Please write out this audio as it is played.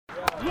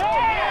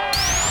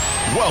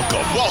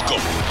Welcome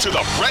to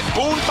the Bret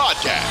Boone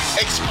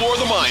Podcast. Explore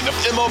the mind of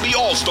MLB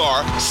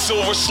All-Star,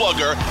 Silver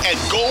Slugger, and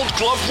Gold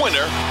Glove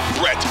winner,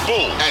 Bret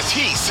Boone, as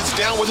he sits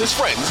down with his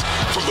friends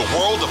from the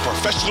world of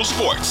professional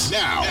sports.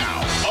 Now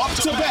up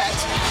to bat,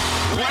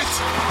 Bret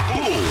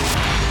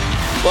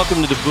Boone.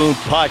 Welcome to the Boone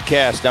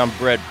Podcast. I'm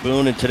Bret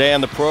Boone, and today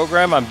on the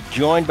program, I'm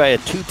joined by a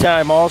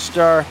two-time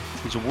All-Star.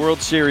 He's a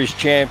World Series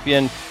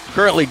champion,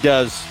 currently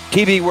does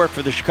TV work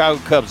for the Chicago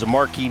Cubs, a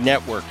marquee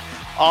network.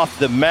 Off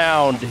the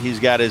mound, he's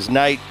got his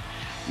night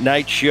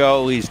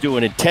show. He's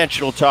doing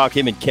Intentional Talk.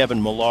 Him and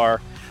Kevin Millar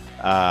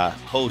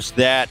host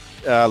that.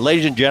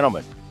 Ladies and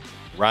gentlemen,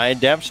 Ryan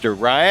Dempster.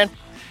 Ryan,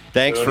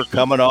 thanks for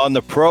coming on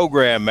the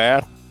program,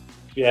 man.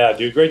 Yeah,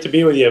 dude, great to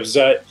be with you.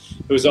 It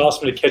was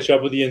awesome to catch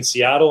up with you in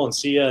Seattle and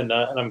see you, and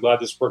I'm glad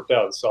this worked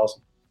out. It's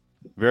awesome.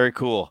 Very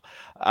cool.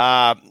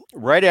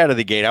 Right out of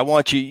the gate, I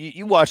want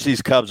you watch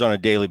these Cubs on a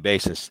daily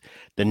basis.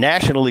 The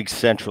National League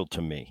Central,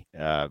 to me,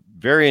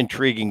 very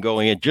intriguing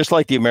going in, just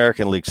like the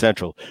American League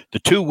Central. The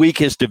two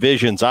weakest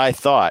divisions, I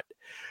thought,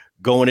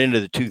 going into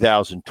the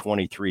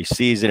 2023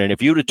 season. And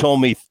if you'd have told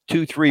me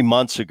 2-3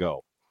 months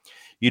ago,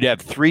 you'd have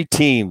three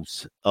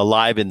teams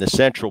alive in the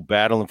Central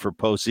battling for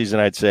postseason,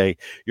 I'd say,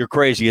 you're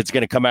crazy. It's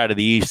going to come out of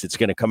the East. It's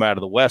going to come out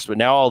of the West. But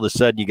now all of a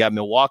sudden you got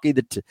Milwaukee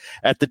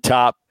at the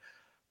top,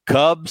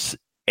 Cubs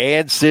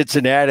and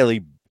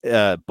Cincinnati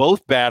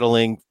both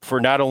battling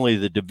for not only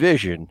the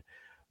division,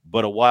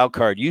 but a wild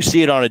card. You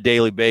see it on a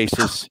daily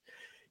basis.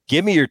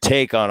 Give me your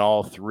take on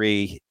all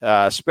three.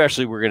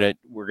 Especially we're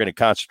gonna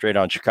concentrate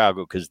on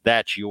Chicago because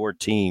that's your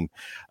team.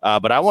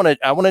 But I want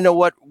to know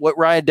what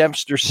Ryan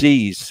Dempster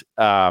sees.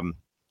 I'm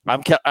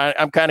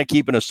kind of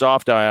keeping a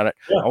soft eye on it.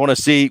 Yeah. I want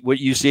to see what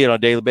you see it on a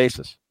daily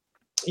basis.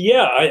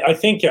 Yeah, I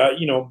think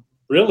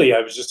really,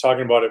 I was just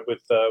talking about it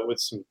with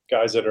some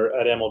guys that are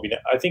at MLB.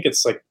 I think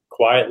it's like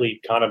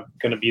quietly kind of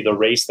going to be the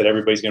race that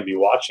everybody's going to be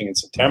watching in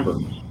September.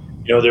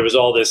 There was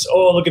all this,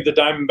 look at the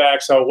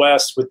Diamondbacks out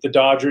west with the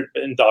Dodgers,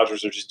 and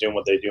Dodgers are just doing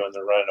what they do and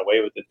they're running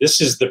away with it.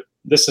 This is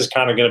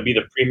kind of going to be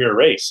the premier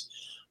race.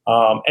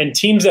 And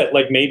teams that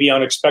like maybe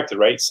unexpected,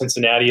 right?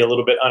 Cincinnati, a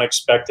little bit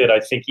unexpected, I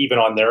think, even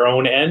on their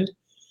own end,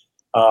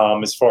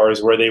 as far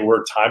as where they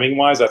were timing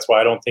wise. That's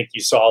why I don't think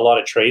you saw a lot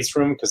of trades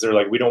from them, because they're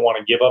like, we don't want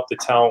to give up the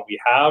talent we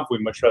have.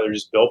 We'd much rather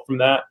just build from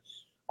that.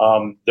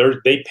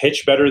 They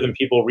pitch better than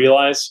people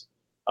realize.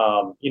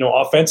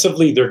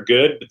 Offensively, they're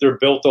good, but they're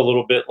built a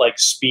little bit like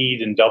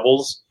speed and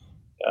doubles.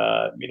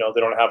 They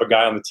don't have a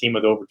guy on the team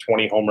with over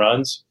 20 home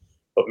runs,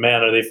 but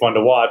man, are they fun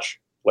to watch.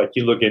 Like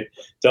you look at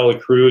Dela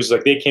Cruz,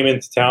 like they came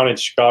into town in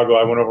Chicago.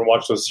 I went over and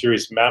watched those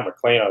series. Matt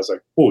McClain, I was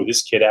like, oh,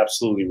 this kid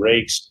absolutely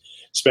rakes.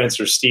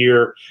 Spencer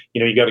Steer,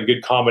 you got a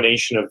good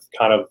combination of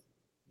kind of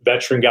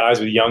veteran guys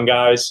with young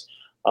guys.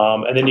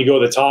 And then you go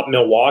to the top,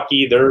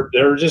 Milwaukee,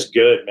 they're just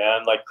good,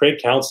 man. Like Craig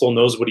Counsell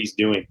knows what he's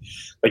doing.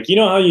 Like,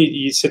 how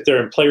you sit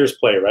there and players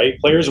play, right?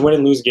 Players win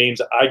and lose games.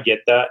 I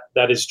get that.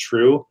 That is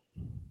true.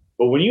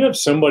 But when you have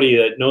somebody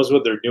that knows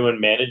what they're doing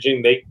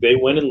managing, they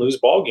win and lose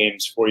ball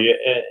games for you.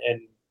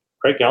 And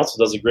Craig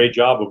Counsell does a great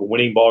job of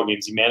winning ball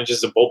games. He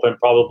manages the bullpen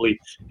probably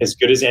as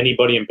good as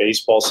anybody in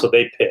baseball. So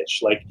they pitch.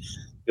 Like,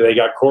 they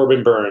got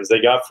Corbin Burns.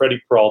 They got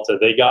Freddie Peralta.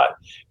 They got,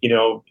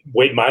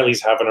 Wade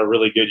Miley's having a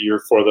really good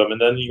year for them. And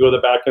then you go to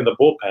the back end of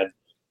the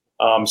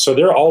bullpen. So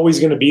they're always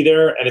going to be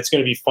there, and it's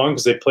going to be fun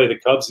because they play the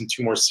Cubs in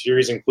 2 more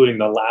series, including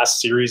the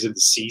last series of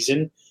the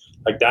season.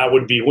 Like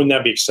wouldn't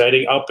that be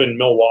exciting? Up in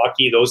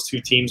Milwaukee, those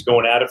two teams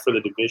going at it for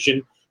the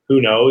division.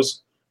 Who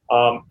knows?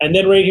 And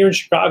then right here in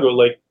Chicago,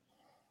 like,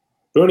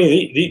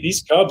 Booney,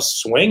 these Cubs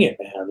swing it,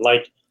 man.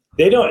 Like,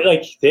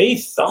 they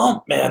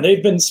thump, man.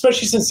 They've been,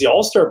 especially since the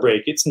All-Star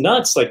break, it's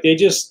nuts. Like they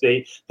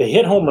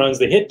hit home runs,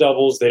 they hit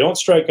doubles, they don't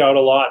strike out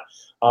a lot.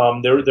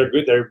 They're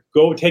good. They're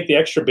go take the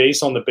extra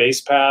base on the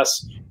base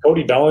pass.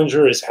 Cody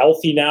Bellinger is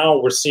healthy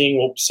now. We're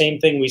seeing same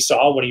thing we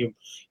saw when he,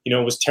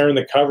 was tearing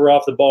the cover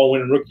off the ball,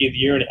 winning Rookie of the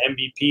Year and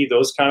MVP,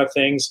 those kind of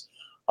things.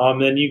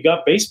 Then you've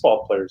got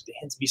baseball players,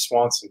 Dansby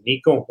Swanson,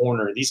 Nico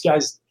Horner. These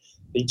guys,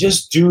 they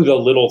just do the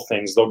little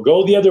things. They'll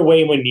go the other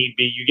way when need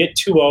be. You get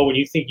 2-0 when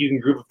you think you can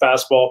group a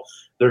fastball,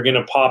 they're going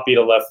to pop you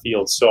to left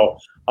field. So,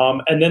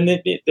 and then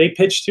they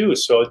pitch too.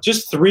 So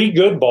just 3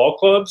 good ball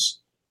clubs.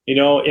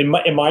 In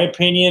my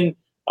opinion,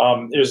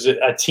 there's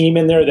a team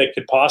in there that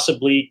could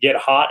possibly get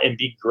hot and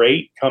be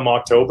great come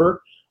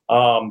October.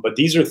 But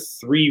these are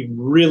 3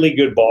 really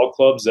good ball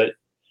clubs that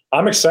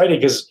I'm excited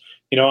because,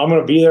 I'm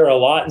going to be there a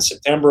lot in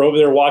September over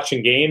there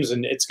watching games,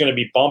 and it's going to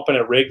be bumping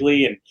at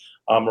Wrigley and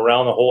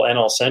around the whole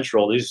NL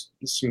Central. These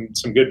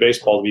some good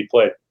baseball to be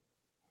played.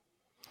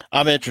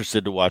 I'm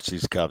interested to watch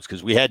these Cubs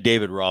because we had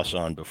David Ross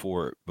on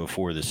before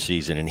this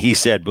season, and he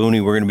said,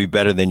 Booney, we're going to be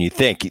better than you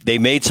think. They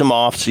made some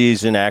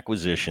off-season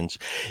acquisitions,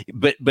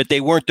 but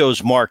they weren't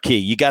those marquee.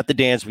 You got the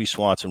Dansby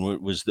Swanson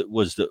was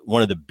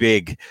one of the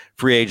big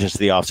free agents of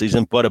the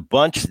offseason, but a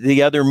bunch of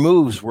the other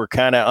moves were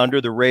kind of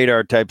under the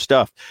radar type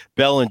stuff.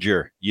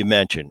 Bellinger, you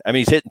mentioned. I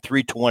mean, he's hitting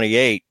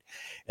 .328.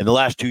 And the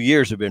last 2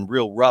 years have been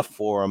real rough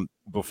for him.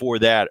 Before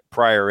that,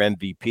 prior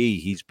MVP,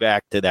 he's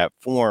back to that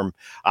form.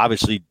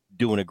 Obviously,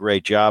 doing a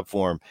great job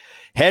for him.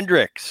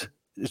 Hendricks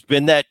has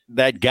been that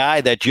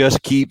guy that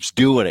just keeps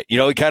doing it.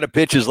 He kind of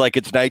pitches like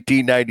it's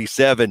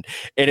 1997,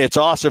 and it's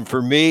awesome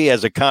for me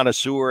as a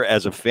connoisseur,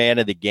 as a fan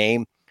of the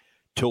game,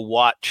 to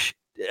watch.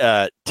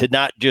 To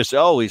not just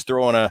he's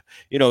throwing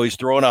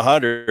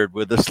 100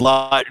 with a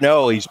slot.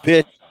 No, he's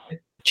pitching,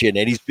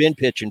 and he's been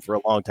pitching for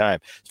a long time.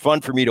 It's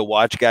fun for me to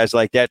watch guys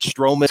like that.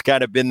 Stroman's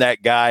kind of been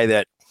that guy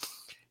that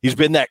he's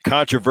been that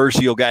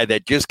controversial guy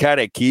that just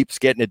kind of keeps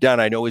getting it done.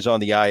 I know he's on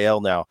the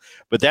IL now,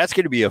 but that's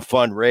going to be a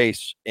fun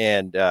race.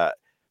 And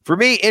for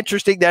me,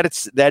 interesting that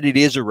it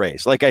is a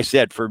race. Like I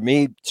said, for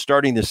me,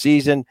 starting the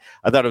season,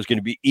 I thought it was going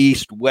to be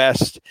East,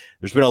 West.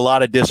 There's been a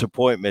lot of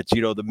disappointments,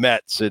 the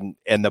Mets and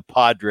the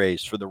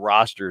Padres for the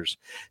rosters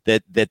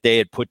that they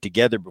had put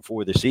together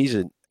before the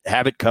season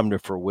haven't come to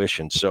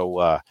fruition.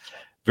 So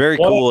very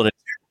cool.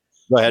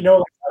 Go ahead.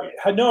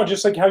 No,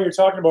 just like how you're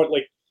talking about,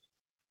 like,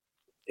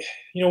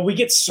 we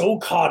get so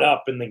caught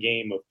up in the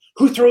game of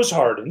who throws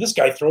hard, and this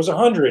guy throws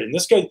 100, and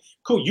this guy,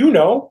 cool,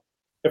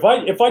 If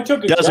I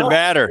took doesn't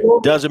matter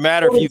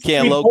if you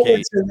can't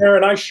locate in there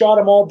and I shot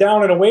them all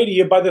down and away to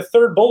you, by the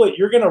third bullet,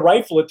 you're going to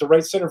rifle it to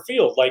right center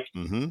field. Like,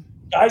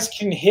 guys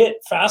can hit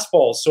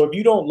fastballs. So if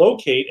you don't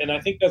locate, and I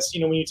think that's,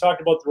 when you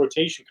talked about the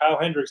rotation, Kyle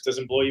Hendricks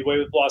doesn't blow you away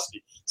with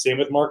velocity. Same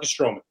with Marcus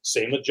Stroman.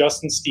 Same with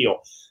Justin Steele.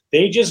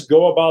 They just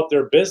go about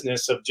their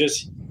business of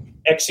just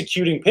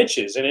executing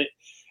pitches. And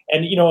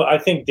I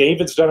think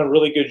David's done a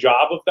really good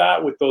job of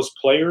that with those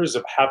players,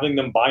 of having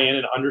them buy in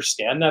and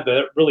understand that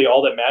really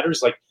all that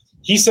matters. Like,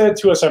 he said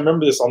to us, I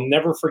remember this, I'll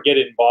never forget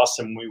it, in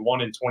Boston when we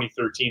won in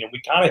 2013, and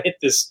we kind of hit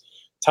this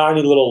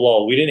tiny little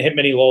lull. We didn't hit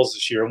many lulls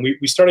this year, and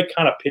we started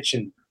kind of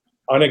pitching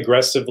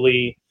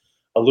unaggressively,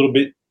 a little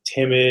bit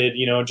timid,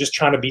 just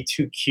trying to be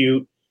too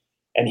cute.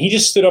 And he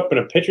just stood up in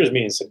a pitcher's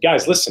meeting and said,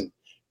 guys, listen,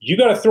 you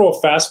got to throw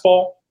a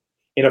fastball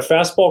in a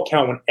fastball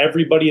count when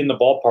everybody in the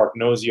ballpark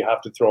knows you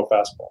have to throw a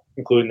fastball,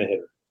 including the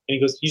hitter. And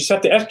he goes, you just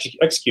have to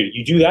execute it.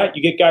 You do that,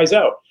 you get guys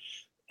out.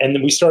 And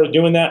then we started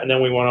doing that, and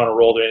then we went on a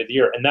roll at the end of the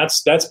year. And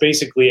that's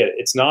basically it.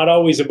 It's not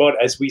always about,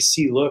 as we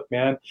see, look,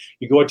 man,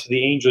 you go out to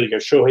the Angels, you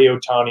got Shohei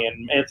Ohtani,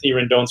 and Anthony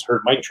Rendon's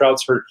hurt, Mike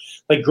Trout's hurt.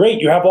 Like,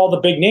 great, you have all the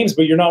big names,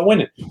 but you're not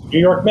winning. New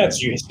York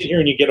Mets, you sit here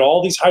and you get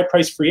all these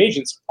high-priced free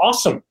agents.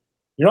 Awesome.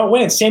 You're not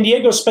winning. San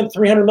Diego spent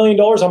 $300 million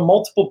on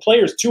multiple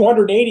players,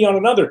 280 on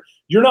another.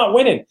 You're not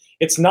winning.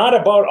 It's not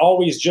about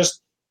always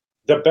just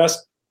the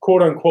best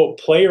quote unquote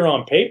player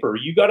on paper.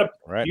 You got to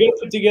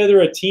put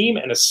together a team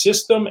and a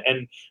system,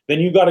 and then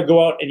you got to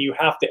go out and you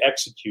have to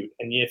execute.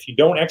 And if you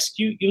don't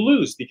execute, you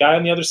lose. The guy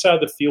on the other side of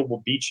the field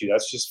will beat you.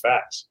 That's just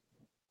facts.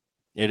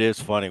 It is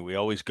funny. We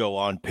always go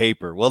on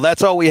paper. Well,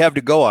 that's all we have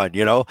to go on,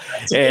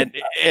 and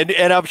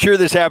I'm sure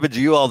this happens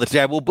to you all the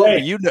time. Well,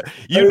 Boone, you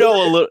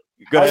know a little.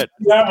 Go ahead.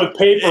 That with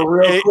paper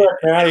real quick,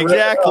 man.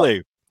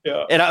 Exactly.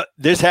 Yeah. And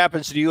this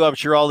happens to you, I'm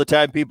sure, all the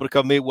time. People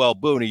come to me, well,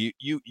 Boone,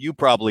 you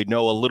probably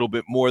know a little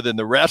bit more than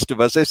the rest of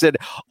us. I said,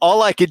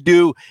 all I could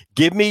do,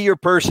 give me your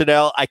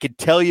personnel. I could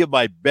tell you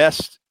my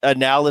best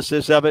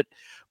analysis of it.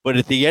 But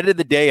at the end of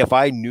the day, if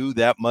I knew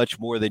that much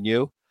more than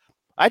you,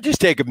 I'd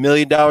just take $1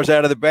 million out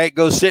of the bank,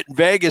 go sit in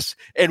Vegas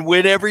and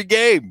win every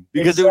game,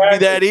 because It would be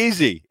that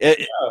easy.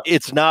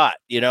 It's not,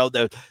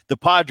 the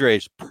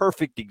Padres,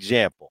 perfect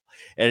example.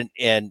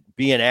 And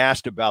being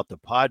asked about the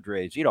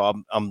Padres,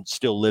 I'm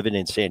still living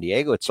in San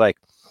Diego. It's like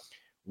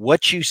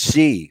what you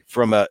see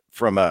from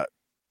a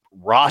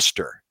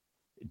roster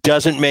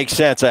doesn't make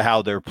sense of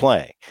how they're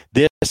playing.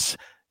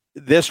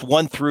 This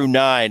 1 through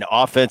 9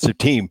 offensive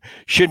team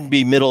shouldn't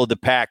be middle of the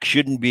pack,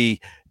 shouldn't be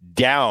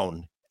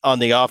down on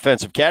the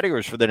offensive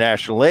categories for the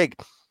National League.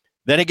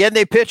 Then again,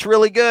 they pitch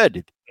really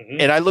good.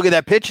 Mm-hmm. And I look at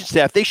that pitching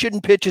staff. They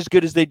shouldn't pitch as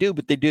good as they do,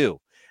 but they do.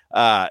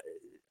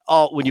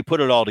 When you put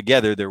it all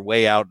together, they're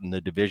way out in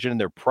the division.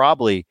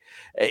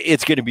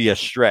 It's going to be a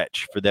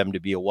stretch for them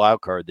to be a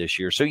wild card this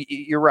year. So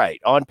you're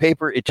right. On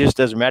paper, it just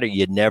doesn't matter.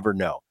 You never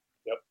know.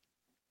 Yep.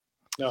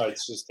 No,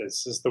 it's just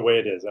the way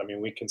it is. I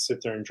mean, we can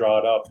sit there and draw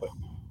it up, but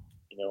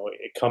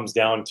it comes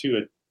down to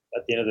it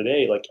at the end of the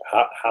day. Like,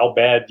 how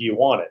bad do you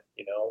want it?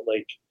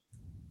 Like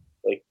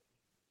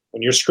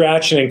when you're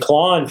scratching and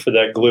clawing for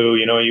that glue,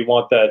 you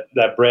want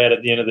that bread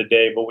at the end of the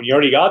day. But when you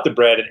already got the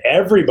bread and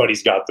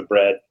everybody's got the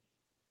bread,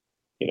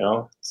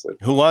 it's like,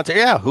 who wants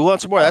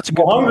more? That's a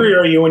good point. How hungry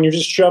are you when you're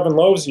just shoving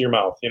loaves in your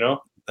mouth?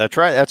 That's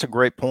right. That's a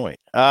great point.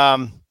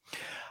 I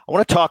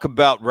want to talk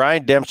about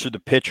Ryan Dempster, the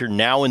pitcher,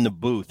 now in the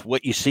booth.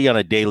 What you see on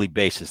a daily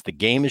basis. The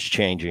game is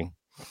changing.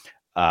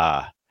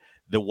 The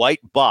white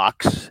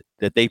box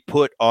that they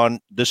put on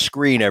the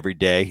screen every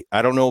day,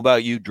 I don't know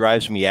about you,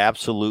 drives me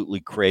absolutely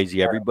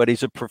crazy.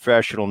 Everybody's a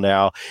professional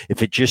now.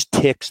 If it just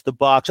ticks the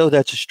box, oh,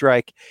 that's a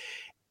strike.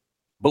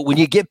 But when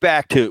you get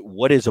back to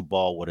what is a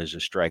ball, what is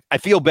a strike, I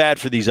feel bad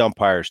for these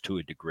umpires to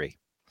a degree.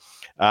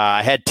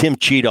 I had Tim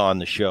Cheetah on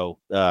the show,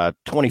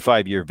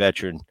 25-year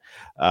veteran.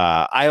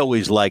 I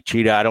always liked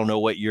Cheetah. I don't know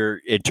what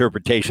your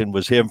interpretation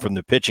was him from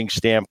the pitching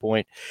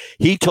standpoint.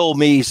 He told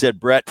me, he said,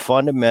 Brett,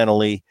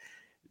 fundamentally,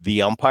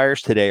 The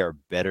umpires today are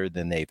better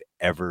than they've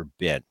ever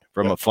been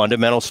from a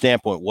fundamental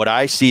standpoint. What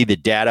I see, the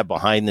data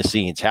behind the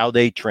scenes, how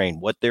they train,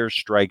 what their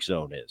strike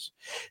zone is,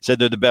 said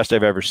they're the best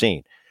I've ever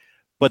seen.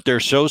 But they're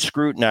so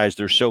scrutinized,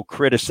 they're so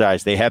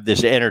criticized. They have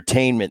this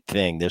entertainment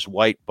thing, this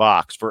white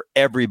box for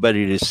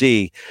everybody to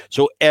see.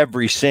 So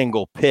every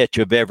single pitch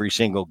of every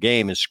single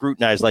game is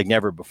scrutinized like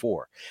never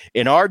before.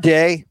 In our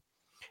day,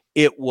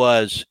 it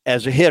was,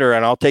 as a hitter,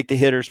 and I'll take the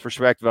hitter's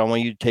perspective, I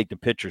want you to take the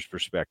pitcher's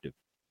perspective.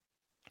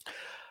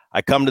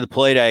 I come to the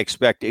plate, I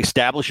expect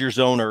establish your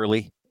zone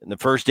early in the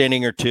first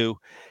inning or two.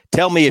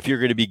 Tell me if you're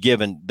going to be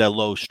given the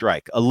low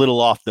strike, a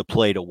little off the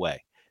plate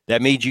away.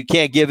 That means you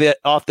can't give it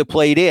off the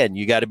plate in.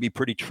 You got to be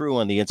pretty true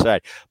on the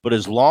inside. But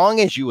as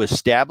long as you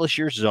establish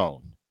your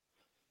zone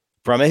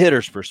from a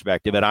hitter's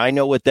perspective, and I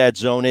know what that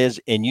zone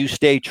is, and you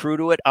stay true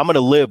to it, I'm going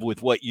to live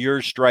with what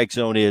your strike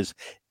zone is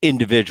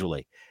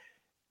individually.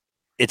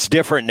 It's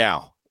different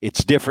now.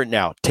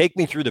 Take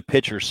me through the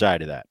pitcher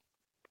side of that.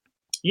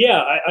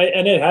 Yeah,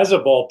 and it has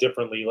evolved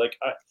differently. Like,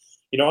 I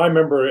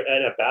remember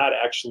at a bat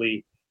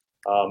actually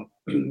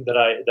that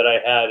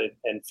I had,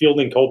 and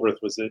Fielding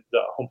Coldbreath was the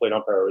home plate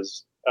umpire.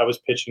 I was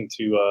pitching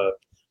to, I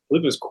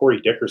believe it was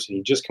Corey Dickerson.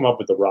 He'd just come up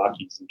with the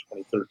Rockies in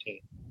 2013,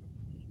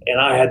 and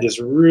I had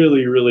this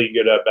really, really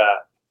good at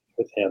bat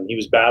with him. He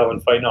was battling,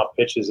 fighting off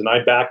pitches, and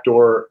I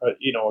backdoor,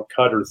 a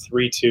cut or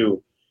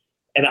 3-2,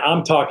 and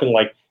I'm talking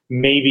like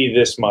maybe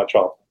this much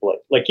off the plate.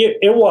 Like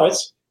it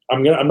was.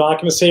 I'm not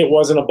going to say it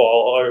wasn't a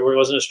ball or it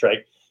wasn't a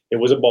strike.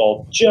 It was a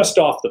ball just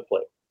off the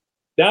plate.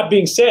 That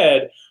being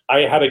said,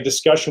 I had a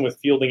discussion with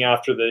Fielding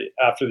after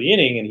the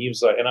inning, and he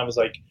was like, and I was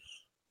like,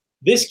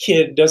 this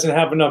kid doesn't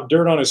have enough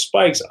dirt on his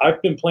spikes.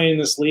 I've been playing in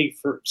this league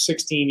for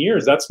 16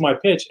 years. That's my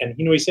pitch. And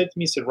he said to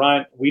me, he said,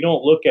 Ryan, we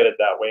don't look at it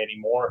that way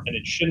anymore, and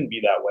it shouldn't be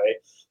that way.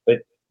 But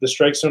the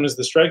strike zone is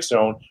the strike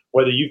zone.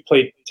 Whether you've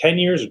played 10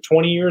 years or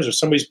 20 years or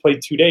somebody's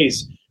played 2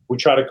 days, we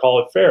try to call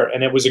it fair.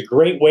 And it was a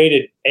great way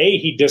to,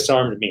 he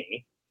disarmed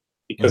me,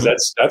 because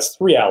that's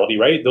the reality,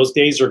 right? Those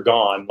days are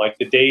gone. Like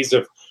the days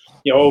of,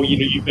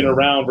 you've been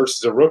around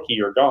versus a rookie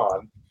are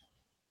gone.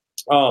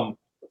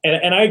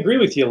 And I agree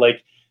with you.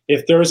 Like,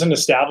 if there's an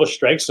established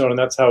strike zone and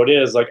that's how it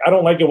is, like, I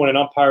don't like it when an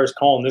umpire is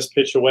calling this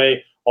pitch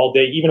away all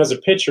day, even as a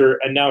pitcher,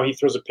 and now he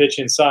throws a pitch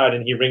inside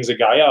and he rings a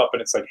guy up,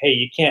 and it's like, hey,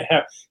 you can't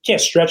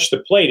stretch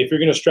the plate. If you're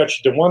going to stretch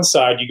it to one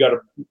side, you got to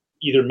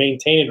either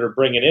maintain it or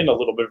bring it in a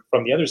little bit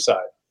from the other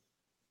side.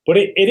 But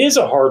it is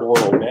a hard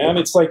world, man.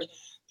 It's like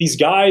these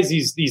guys,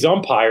 these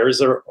umpires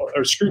are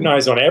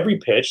scrutinized on every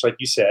pitch, like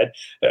you said.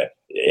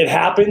 It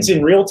happens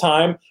in real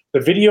time. The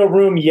video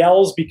room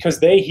yells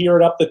because they hear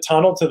it up the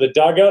tunnel to the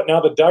dugout.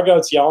 Now the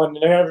dugout's yelling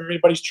and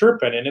everybody's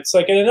chirping. And it's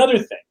like, and another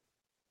thing,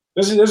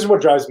 this is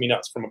what drives me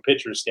nuts from a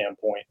pitcher's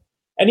standpoint,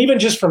 and even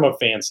just from a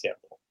fan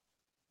standpoint.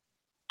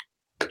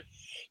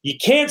 You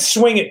can't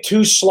swing at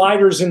 2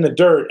 sliders in the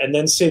dirt and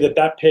then say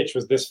that pitch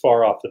was this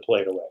far off the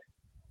plate away.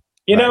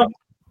 You know?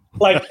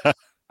 Like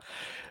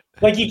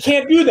you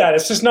can't do that.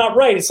 It's just not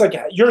right. It's like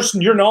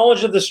your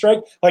knowledge of the strike.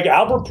 Like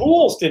Albert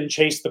Pujols didn't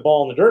chase the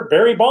ball in the dirt.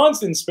 Barry Bonds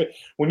didn't spit.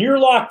 When you're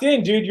locked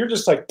in, dude, you're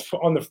just like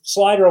on the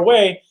slider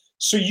away,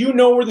 so you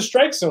know where the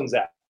strike zone's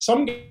at.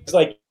 Some guys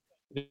like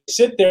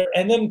sit there,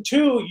 and then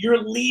 2,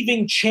 you're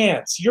leaving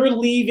chance. You're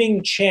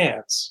leaving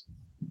chance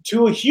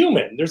to a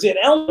human. There's an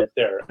element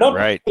there.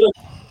 Right.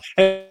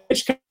 And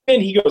pitch comes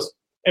in, he goes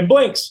and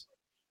blinks.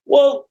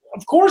 Well,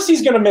 of course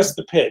he's going to miss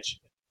the pitch.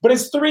 But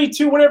it's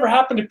 3-2, whatever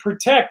happened to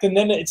protect, and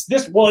then it's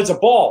this. Well, it's a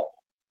ball.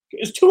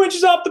 It's 2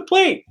 inches off the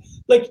plate.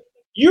 Like,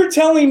 you're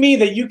telling me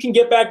that you can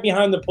get back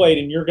behind the plate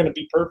and you're going to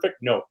be perfect?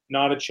 No,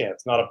 not a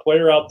chance. Not a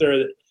player out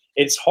there.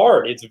 It's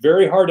hard. It's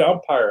very hard to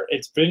umpire.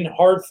 It's been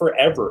hard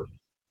forever.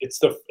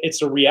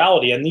 It's a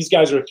reality, and these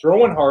guys are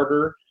throwing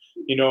harder.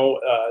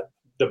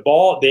 The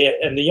ball.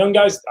 And the young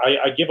guys.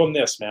 I give them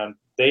this, man.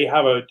 They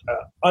have a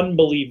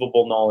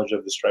unbelievable knowledge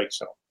of the strike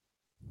zone.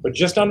 But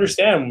just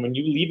understand, when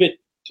you leave it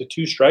to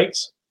 2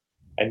 strikes,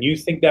 and you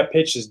think that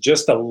pitch is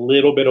just a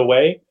little bit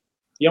away,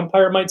 the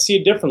umpire might see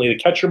it differently. The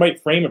catcher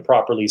might frame it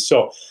properly.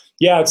 So,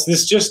 yeah, it's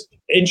this just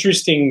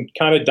interesting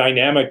kind of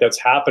dynamic that's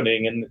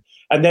happening.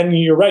 And then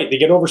you're right. They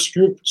get over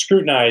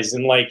scrutinized,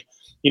 and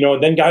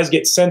then guys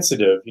get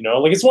sensitive.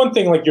 Like, it's one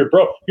thing, like, you're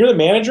the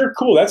manager.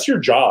 Cool. That's your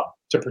job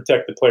to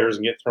protect the players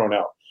and get thrown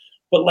out.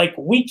 But, like,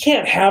 we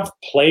can't have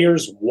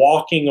players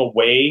walking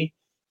away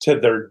to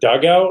their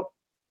dugout.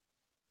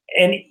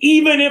 And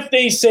even if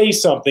they say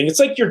something, it's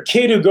like your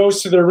kid who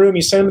goes to their room,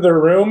 you send them to their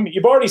room,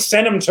 you've already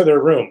sent them to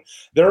their room.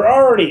 They're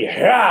already,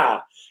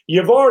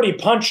 you've already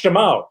punched them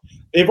out.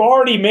 They've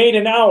already made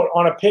an out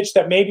on a pitch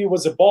that maybe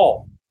was a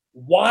ball.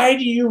 Why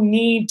do you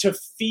need to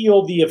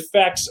feel the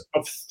effects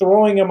of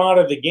throwing them out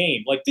of the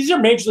game? Like, these are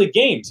major league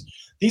games.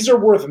 These are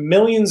worth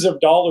millions of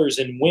dollars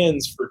in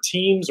wins for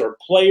teams or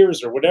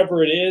players or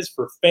whatever it is,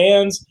 for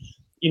fans.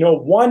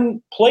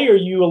 One player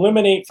you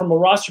eliminate from a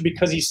roster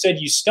because he said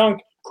you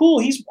stunk. Cool,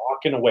 he's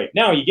walking away.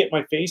 Now you get in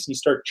my face and you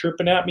start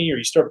chirping at me, or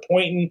you start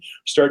pointing,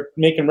 start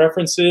making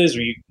references,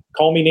 or you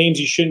call me names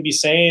you shouldn't be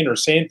saying, or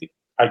saying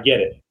I get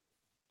it.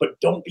 But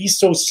don't be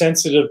so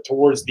sensitive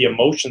towards the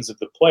emotions of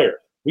the player.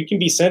 We can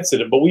be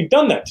sensitive, but we've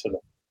done that to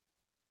them.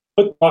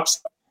 Put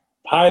bucks,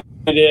 highlighted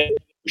it.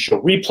 We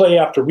show replay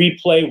after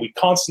replay. We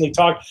constantly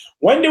talk.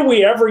 When do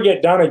we ever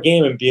get done a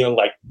game and being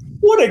like,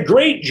 what a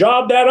great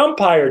job that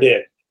umpire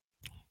did?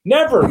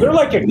 Never. They're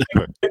like a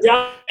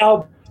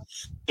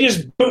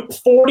just boot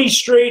 40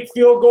 straight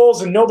field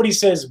goals and nobody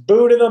says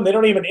boo to them. They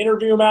don't even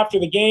interview them after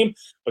the game.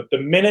 But the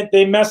minute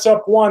they mess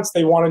up once,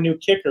 they want a new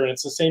kicker. And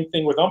it's the same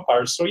thing with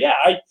umpires. So, yeah,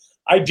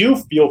 I do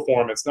feel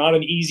for them. It's not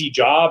an easy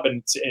job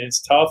and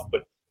it's tough,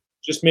 but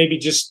just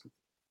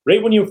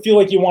right when you feel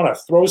like you want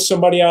to throw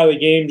somebody out of the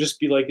game, just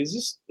be like,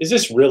 is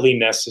this really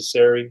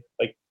necessary?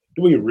 Like,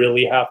 do we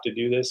really have to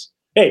do this?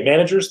 Hey,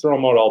 managers, throw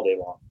them out all day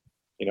long.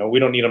 You know, we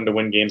don't need them to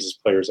win games as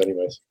players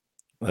anyways.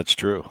 That's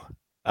true.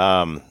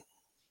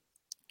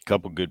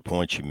 Couple good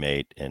points you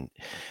made, and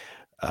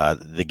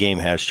the game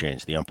has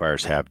changed. The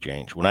umpires have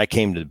changed. When I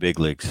came to the big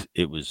leagues,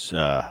 it was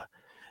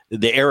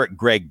the Eric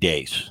Gregg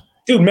days.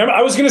 Dude, remember,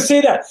 I was going to say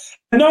that.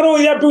 Not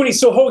only that, Booney.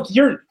 So, Hulk,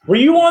 were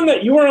you on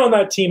that? You weren't on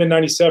that team in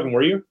 '97,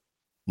 were you?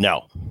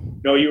 No,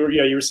 you were.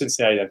 Yeah, you were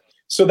Cincinnati then.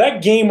 So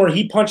that game where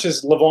he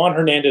punches Livan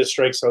Hernandez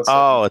strikes out.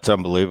 Oh, it's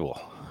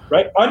unbelievable.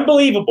 Right?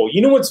 Unbelievable.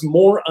 You know what's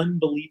more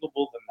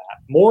unbelievable than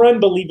that? More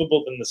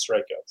unbelievable than the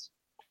strikeouts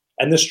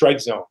and the strike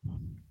zone.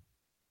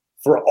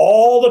 For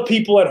all the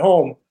people at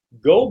home,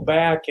 go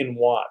back and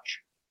watch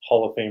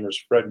Hall of Famers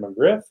Fred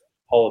McGriff,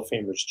 Hall of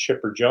Famers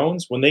Chipper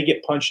Jones. When they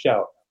get punched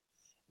out,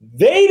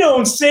 they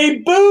don't say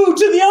boo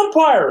to the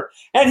umpire.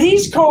 And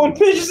he's calling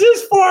pitches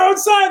this far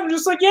outside. They're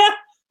just like, yeah,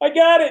 I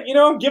got it. You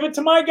know, give it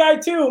to my guy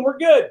too, and we're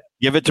good.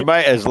 Give it to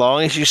as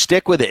long as you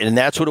stick with it. And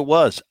that's what it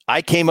was.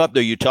 I came up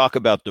there, you talk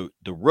about the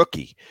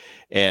rookie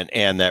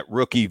and that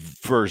rookie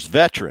first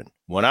veteran.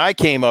 When I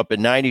came up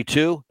in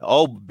 92,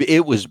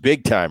 it was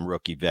big time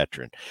rookie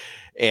veteran.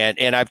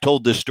 And I've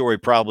told this story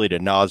probably to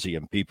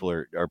nauseam. People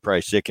are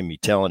probably sick of me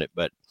telling it,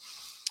 but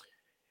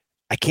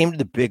I came to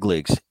the big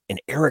leagues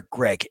and Eric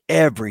Gregg,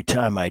 every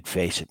time I'd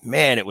face it,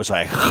 man, it was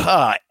like,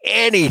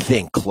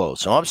 anything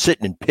close. So I'm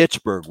sitting in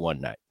Pittsburgh one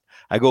night.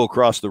 I go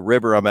across the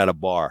river. I'm at a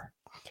bar.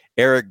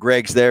 Eric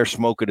Gregg's there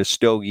smoking a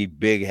stogie,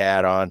 big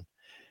hat on.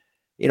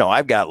 You know,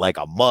 I've got like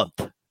a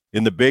month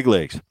in the big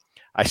leagues.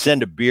 I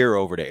send a beer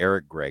over to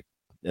Eric Gregg.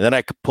 And then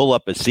I could pull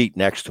up a seat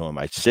next to him.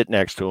 I sit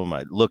next to him.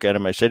 I look at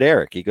him. I said,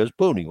 Eric. He goes,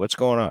 Booney, what's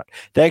going on?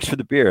 Thanks for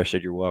the beer. I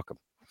said, you're welcome.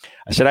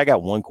 I said, I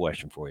got one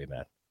question for you,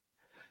 man.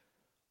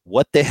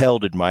 What the hell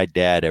did my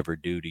dad ever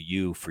do to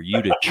you for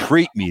you to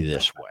treat me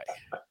this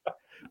way?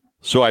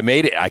 So I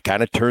made it. I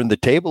kind of turned the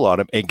table on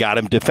him and got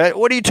him defend.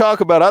 What are you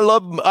talking about?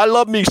 I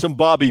love me some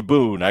Bobby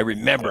Boone. I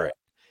remember it.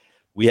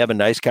 We have a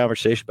nice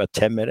conversation, about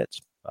 10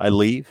 minutes. I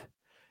leave.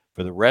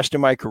 For the rest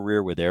of my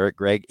career with Eric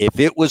Gregg, if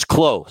it was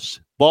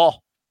close,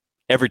 ball.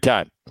 Every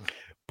time.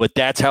 But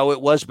that's how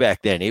it was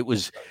back then. It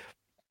was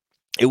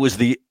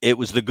the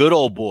good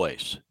old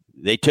boys.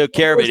 They took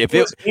care of it. If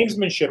it was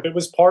gamesmanship, it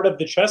was part of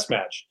the chess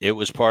match. It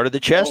was part of the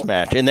chess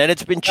match. And then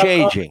it's been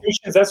changing.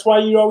 That's why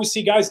you always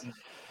see guys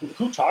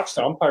who talks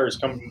to umpires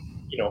come,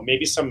 you know,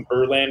 maybe some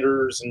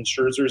Verlanders and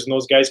Scherzers and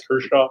those guys,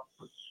 Kershaw.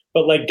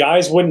 But like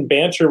guys wouldn't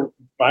banter.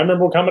 I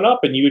remember coming up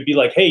and you would be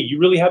like, hey, you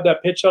really have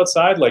that pitch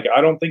outside? Like, I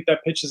don't think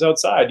that pitch is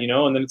outside, you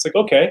know? And then it's like,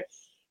 okay.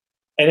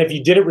 And if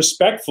you did it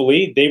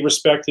respectfully, they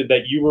respected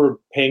that you were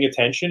paying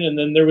attention. And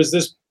then there was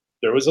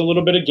a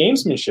little bit of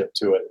gamesmanship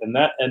to it. And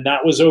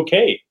that was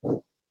okay.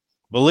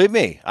 Believe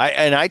me,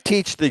 I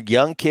teach the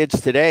young kids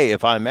today,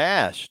 if I'm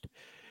asked,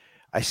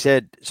 I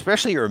said,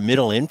 especially you're a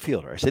middle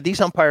infielder. I said,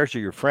 these umpires are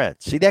your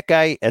friends. See that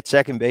guy at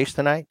second base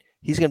tonight?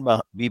 He's going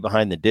to be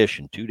behind the dish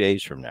in 2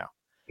 days from now.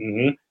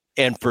 Mm-hmm.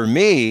 And for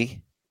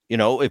me, you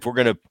know, if we're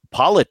going to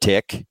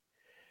politic,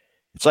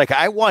 it's like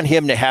I want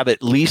him to have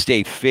at least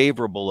a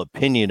favorable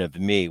opinion of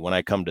me when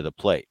I come to the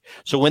plate.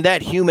 So when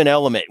that human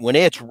element, when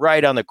it's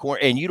right on the corner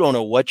and you don't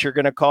know what you're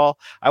going to call,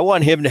 I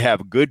want him to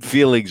have good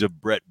feelings of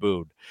Bret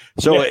Boone.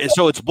 So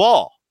it's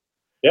ball.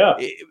 Yeah.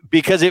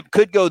 Because it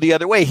could go the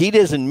other way. He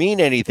doesn't mean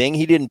anything.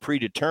 He didn't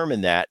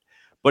predetermine that,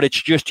 but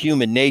it's just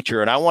human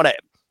nature. And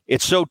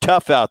it's so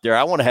tough out there.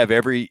 I want to have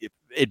every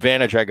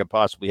advantage I could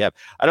possibly have.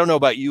 I don't know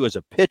about you as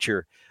a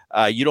pitcher.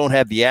 You don't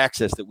have the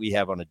access that we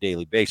have on a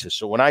daily basis.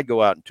 So when I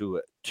go out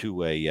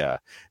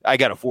I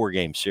got a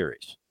 4-game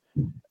series.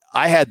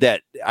 I had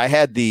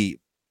the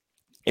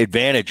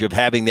advantage of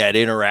having that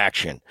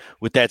interaction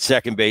with that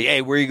second base.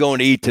 Hey, where are you going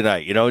to eat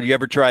tonight? You know, do you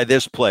ever try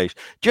this place?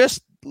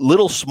 Just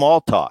little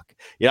small talk.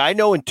 Yeah, I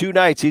know in 2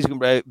 nights he's going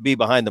to be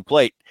behind the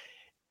plate.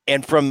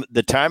 And from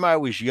the time I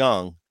was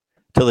young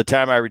till the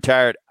time I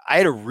retired, I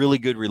had a really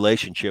good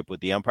relationship with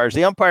the umpires.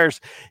 The umpires,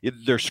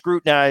 they're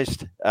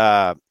scrutinized.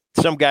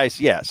 Some guys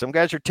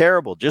are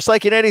terrible, just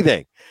like in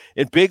anything.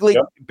 In big league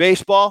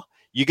baseball,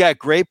 you got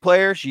great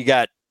players, you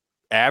got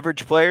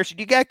average players, and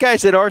you got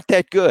guys that aren't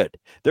that good.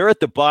 They're at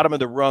the bottom of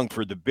the rung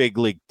for the big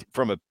league,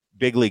 from a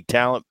big league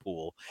talent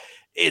pool.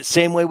 It's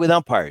same way with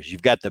umpires.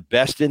 You've got the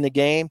best in the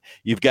game,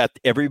 you've got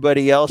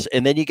everybody else,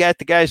 and then you got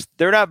the guys,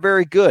 they're not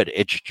very good.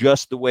 It's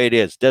just the way it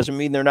is. Doesn't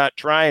mean they're not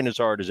trying as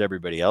hard as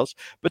everybody else,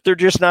 but they're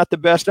just not the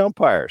best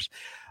umpires.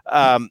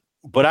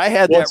 but I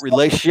had that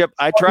relationship.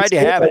 I tried to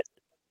have it.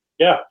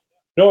 Yeah.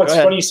 No, it's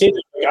funny you say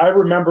that. Like, I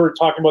remember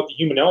talking about the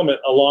human element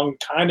along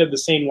kind of the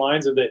same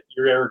lines of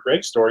your Eric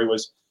Gregg story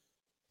was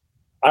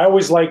I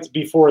always liked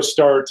before a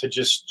start to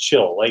just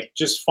chill, like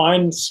just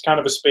find kind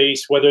of a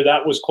space, whether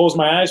that was close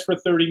my eyes for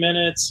 30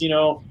 minutes,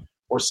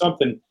 or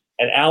something.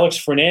 And Alex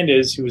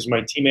Fernandez, who was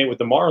my teammate with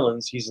the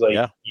Marlins, he's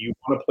like, You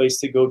want a place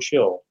to go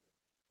chill,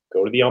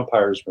 go to the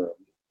umpire's room.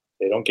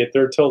 They don't get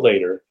there till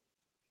later.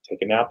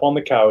 Take a nap on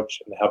the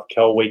couch and have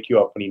Kel wake you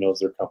up when he knows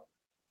they're coming.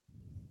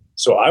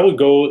 So I would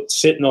go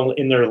sit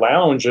in their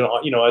lounge, and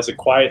as a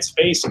quiet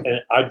space, and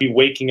I'd be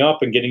waking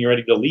up and getting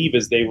ready to leave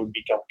as they would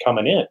be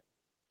coming in.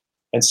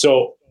 And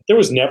so I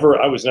was never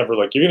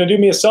like, you're going to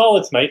do me a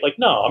solid tonight. Like,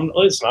 no, I'm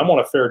on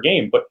a fair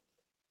game, but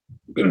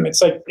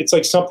it's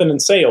like something in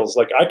sales.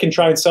 Like I can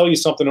try and sell you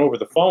something over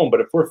the phone,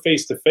 but if we're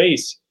face to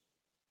face,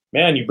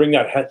 man, you bring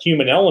that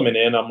human element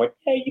in. I'm like,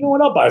 hey, you know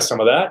what? I'll buy some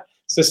of that.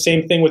 It's the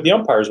same thing with the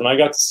umpires. When I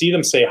got to see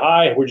them say,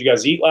 hi, where'd you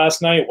guys eat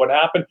last night? What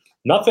happened?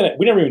 Nothing.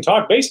 We never even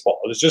talked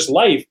baseball. It was just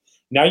life.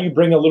 Now you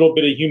bring a little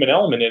bit of human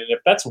element in. And if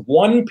that's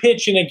one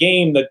pitch in a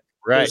game that,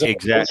 right,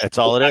 exactly, that's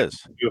all it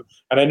is.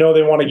 And I know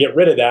they want to get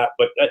rid of that,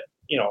 but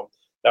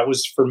that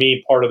was for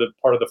me part of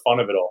the fun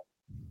of it all.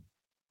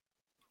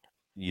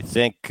 You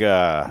think?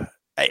 I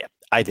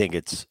think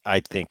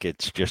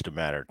it's just a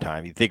matter of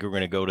time. You think we're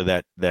going to go to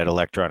that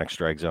electronic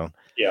strike zone?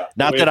 Yeah.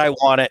 Not that I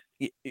want it.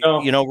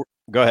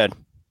 Go ahead.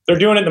 They're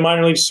doing it in the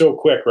minor leagues so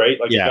quick, right?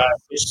 Like, yeah.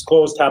 It's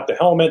closed, tap the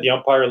helmet, the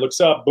umpire looks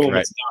up, boom,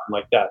 It's done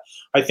like that.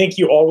 I think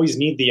you always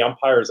need the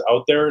umpires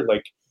out there,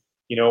 like,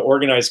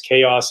 organized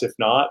chaos. If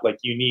not, like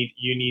you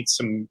need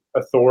some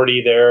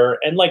authority there.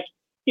 And like,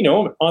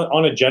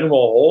 on a general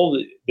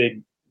whole,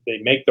 they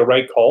make the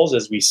right calls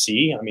as we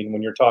see. I mean,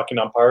 when you're talking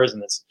umpires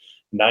and it's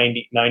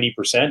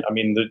 90%, I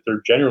mean,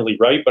 they're generally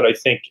right, but I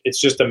think it's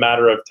just a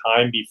matter of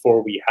time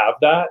before we have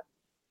that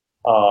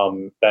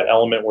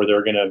element where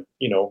they're going to,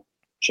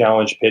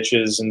 challenge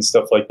pitches and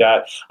stuff like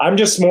that. I'm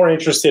just more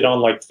interested on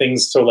like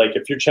things. So like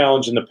if you're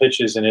challenging the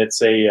pitches and it's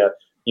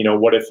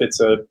what if it's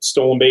a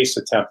stolen base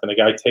attempt and the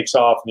guy takes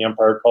off and the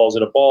umpire calls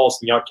it a ball, so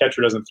the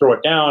catcher doesn't throw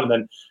it down, and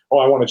then,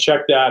 I want to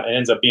check that, and it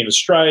ends up being a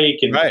strike.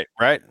 And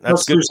right.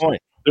 That's a good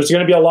point. There's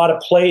going to be a lot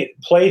of play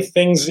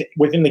things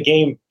within the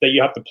game that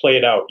you have to play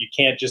it out. You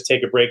can't just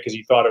take a break because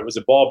you thought it was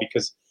a ball,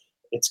 because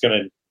it's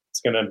going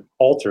to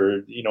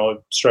alter,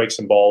 strikes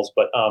and balls.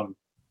 But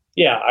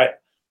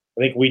I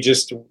think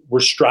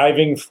we're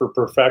striving for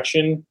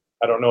perfection.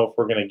 I don't know if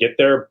we're going to get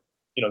there.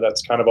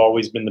 That's kind of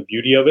always been the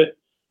beauty of it.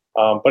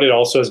 But it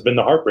also has been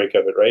the heartbreak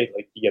of it, right?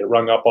 Like you get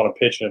rung up on a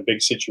pitch in a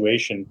big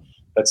situation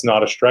that's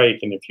not a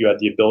strike. And if you had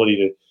the ability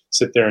to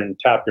sit there and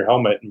tap your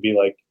helmet and be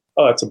like,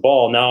 oh, that's a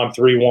ball. Now I'm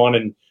 3-1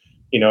 and,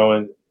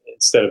 and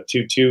instead of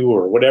 2-2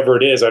 or whatever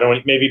it is,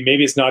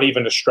 maybe it's not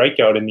even a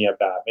strikeout in the at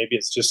bat. Maybe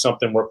it's just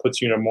something where it puts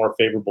you in a more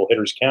favorable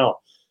hitter's count.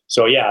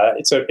 So yeah,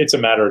 it's a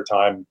matter of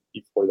time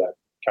before that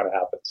kind of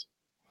happens.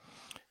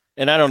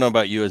 And I don't know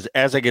about you,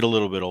 as I get a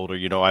little bit older,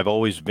 I've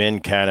always been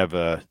kind of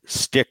a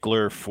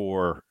stickler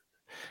for,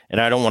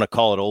 and I don't want to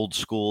call it old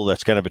school.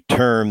 That's kind of a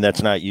term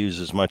that's not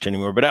used as much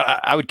anymore, but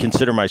I would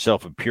consider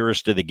myself a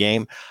purist of the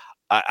game.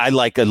 I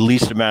like the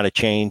least amount of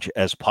change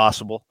as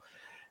possible.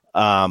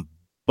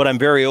 But I'm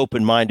very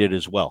open-minded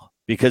as well,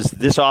 because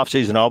this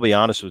offseason, I'll be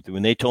honest with you,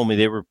 when they told me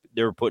they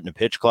were putting a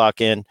pitch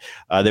clock in,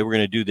 they were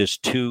going to do this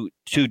two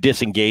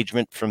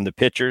disengagement from the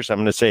pitchers. I'm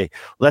going to say,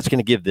 well, that's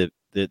going to give the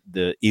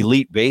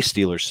elite base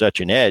stealers such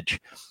an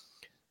edge.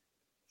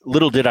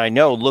 Little did I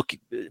know, look,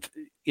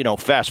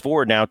 fast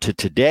forward now to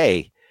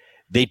today,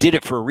 they did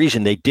it for a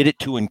reason. They did it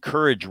to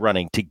encourage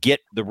running, to get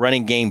the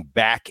running game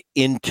back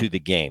into the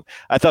game.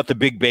 I thought the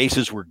big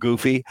bases were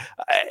goofy,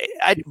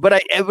 but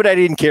I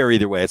didn't care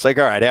either way. It's like,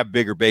 all right, have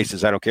bigger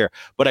bases, I don't care.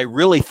 But I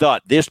really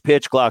thought this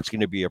pitch clock's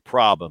going to be a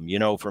problem,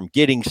 from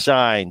getting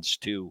signs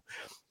to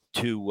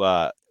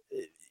I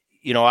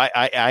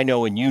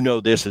know,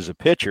 and this as a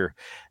pitcher,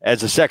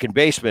 as a second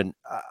baseman,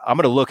 I'm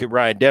going to look at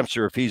Ryan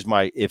Dempster if he's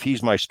my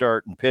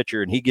starting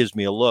pitcher and he gives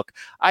me a look.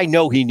 I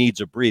know he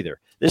needs a breather.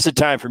 This is a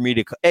time for me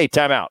to, hey,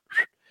 time out.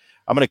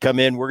 I'm going to come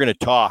in. We're going to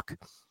talk.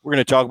 We're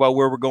going to talk about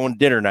where we're going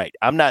dinner night.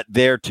 I'm not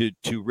there to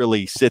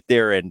really sit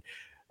there and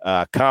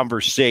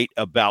conversate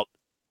about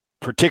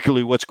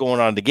particularly what's going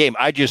on in the game.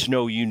 I just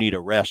know you need a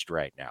rest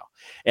right now.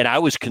 And I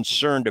was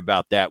concerned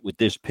about that with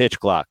this pitch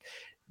clock.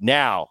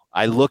 Now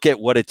I look at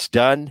what it's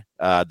done,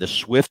 the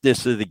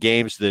swiftness of the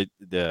games,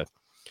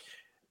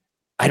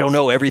 I don't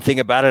know everything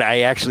about it.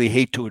 I actually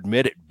hate to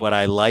admit it, but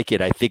I like it.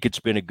 I think it's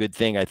been a good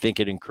thing. I think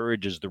it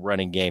encourages the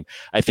running game.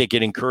 I think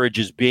it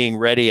encourages being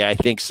ready. I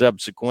think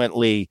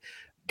subsequently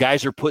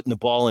guys are putting the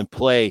ball in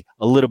play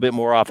a little bit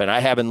more often. I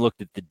haven't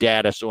looked at the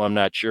data, so I'm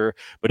not sure,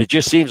 but it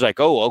just seems like,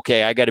 oh,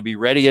 okay, I got to be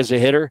ready as a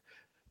hitter.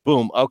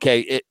 Boom.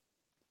 Okay.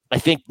 I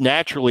think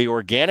naturally,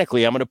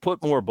 organically, I'm going to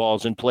put more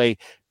balls in play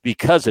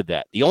because of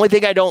that. The only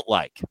thing I don't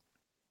like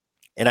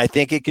And I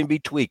think it can be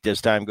tweaked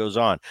as time goes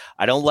on.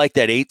 I don't like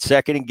that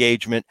 8-second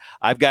engagement.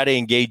 I've got to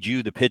engage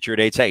you, the pitcher,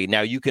 at 8 seconds.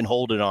 Now you can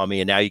hold it on me,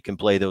 and now you can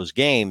play those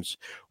games.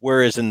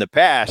 Whereas in the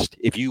past,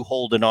 if you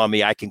hold it on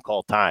me, I can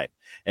call time.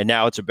 And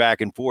now it's a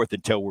back and forth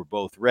until we're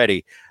both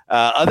ready.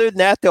 Other than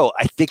that, though,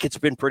 I think it's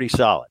been pretty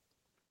solid.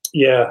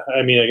 Yeah,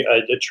 I mean,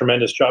 a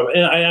tremendous job.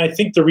 And I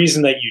think the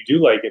reason that you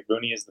do like it,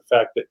 Booney, is the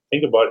fact that,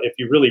 think about it, if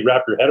you really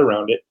wrap your head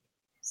around it,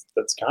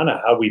 that's kind of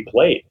how we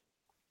played.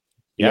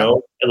 You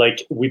know,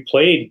 like we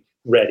played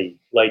ready.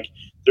 Like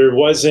there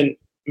wasn't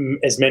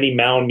as many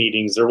mound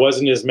meetings. There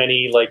wasn't as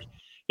many, like,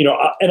 you know,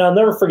 and I'll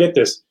never forget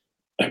this.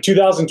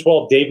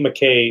 2012, Dave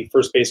McKay,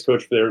 first base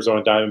coach for the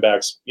Arizona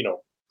Diamondbacks, you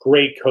know,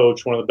 great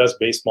coach, one of the best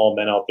baseball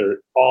men out there,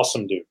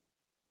 awesome dude.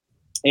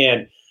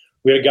 And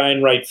we had a guy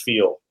in right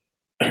field,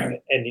 and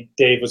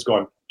Dave was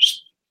going,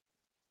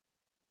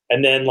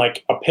 and then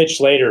like a pitch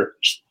later,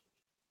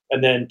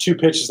 and then 2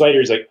 pitches later,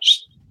 he's like,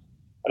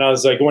 and I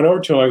was like going over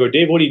to him. I go,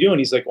 Dave, what are you doing?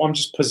 He's like, well, I'm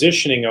just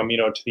positioning him, you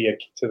know, to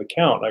the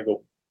count. And I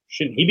go,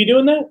 shouldn't he be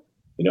doing that?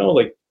 You know,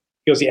 like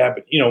he goes, yeah,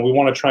 but you know, we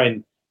want to try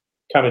and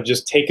kind of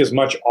just take as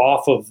much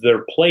off of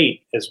their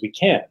plate as we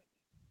can,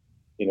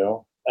 you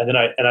know. And then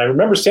I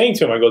remember saying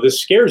to him, I go, this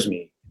scares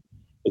me.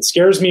 It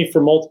scares me for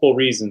multiple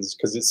reasons,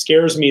 because it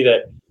scares me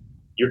that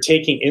you're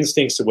taking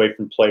instincts away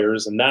from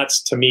players, and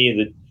that's to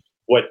me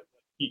what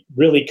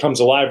really comes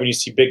alive when you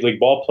see big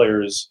league ball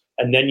players.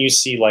 And then you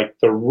see like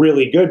the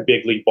really good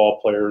big league ball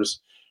players,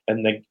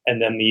 and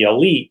then the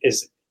elite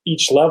is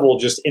each level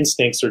just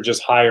instincts are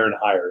just higher and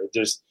higher.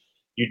 Just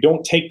you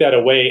don't take that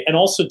away. And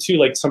also too,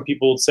 like some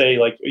people would say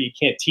like, oh, you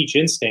can't teach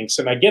instincts,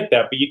 and I get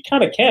that, but you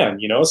kind of can,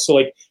 you know. So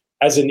like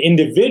as an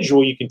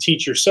individual, you can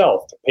teach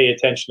yourself to pay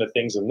attention to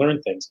things and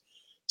learn things.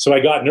 So I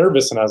got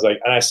nervous, and I was like,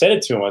 and I said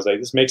it to him, I was like,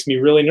 this makes me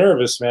really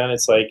nervous, man.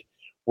 It's like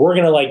we're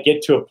gonna like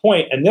get to a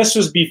point, and this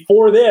was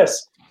before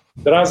this.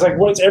 That I was like,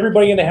 what's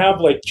everybody going to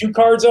have like cue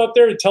cards out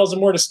there that tells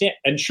them where to stand?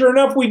 And sure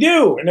enough, we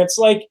do. And it's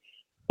like,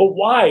 but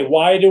why?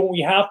 Why don't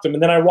we have them?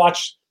 And then I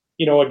watched,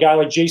 you know, a guy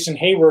like Jason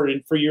Hayward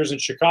for years in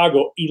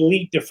Chicago,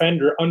 elite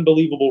defender,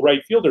 unbelievable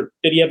right fielder.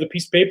 Did he have the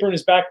piece of paper in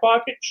his back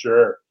pocket?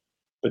 Sure.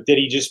 But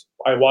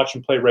I watch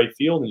him play right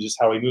field and just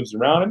how he moves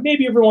around. And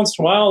maybe every once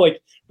in a while, like when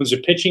there's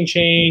a pitching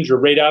change or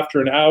right after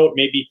an out,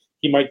 maybe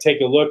he might take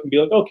a look and be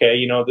like, okay,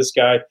 you know, this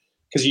guy,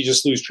 because you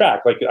just lose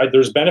track. Like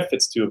there's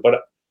benefits to it. But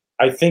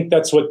I think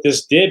that's what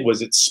this did,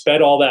 was it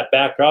sped all that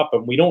back up,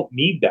 and we don't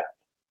need that.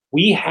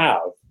 We have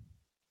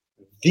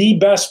the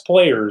best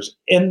players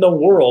in the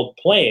world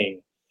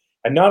playing.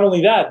 And not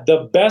only that,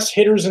 the best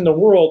hitters in the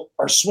world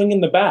are swinging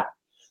the bat.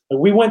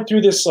 Like we went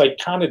through this like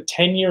kind of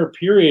 10-year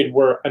period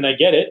where, and I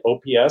get it,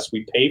 OPS,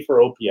 we pay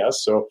for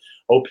OPS. So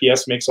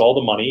OPS makes all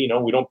the money. You know,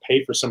 we don't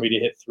pay for somebody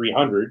to hit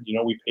 300. You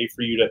know, we pay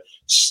for you to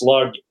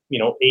slug, you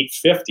know,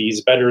 850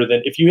 is better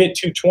than if you hit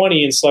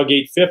 220 and slug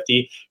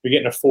 850, you're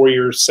getting a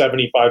 4-year,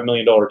 $75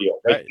 million deal.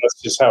 Right?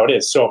 That's just how it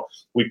is. So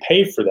we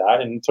pay for that.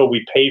 And until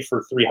we pay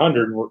for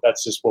 300,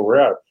 that's just where we're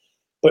at.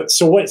 But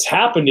so what's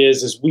happened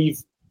is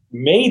we've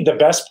made the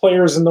best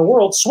players in the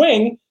world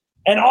swing,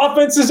 and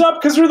offense is up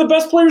because they're the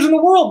best players in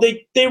the world.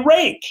 They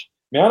rake.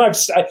 Man,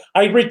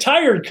 I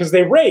retired because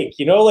they rake,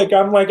 you know, like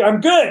I'm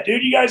good,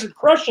 dude. You guys are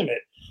crushing it.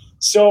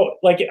 So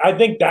like, I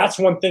think that's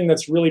one thing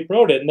that's really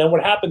promoted. And then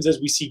what happens is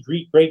we see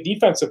great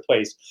defensive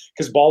plays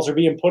because balls are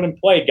being put in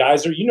play.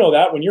 Guys are, you know,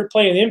 that when you're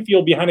playing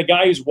infield behind a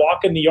guy who's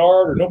walking the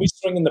yard or nobody's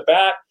swinging the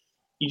bat,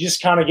 you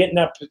just kind of get in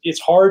that. It's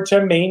hard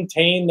to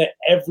maintain that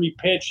every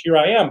pitch, here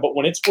I am. But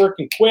when it's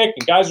working quick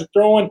and guys are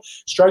throwing,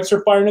 strikes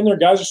are firing in there,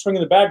 guys are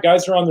swinging the bat,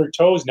 guys are on their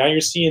toes. Now you're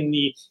seeing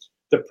the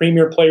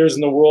premier players in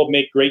the world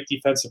make great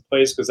defensive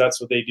plays because that's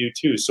what they do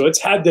too. So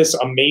it's had this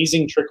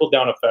amazing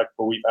trickle-down effect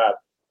where we've had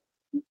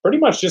pretty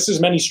much just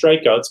as many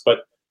strikeouts,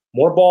 but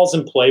more balls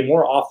in play,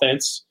 more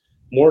offense,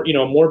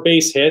 more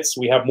base hits.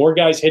 We have more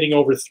guys hitting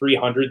over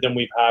 300 than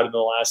we've had in the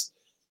last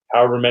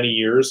however many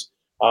years.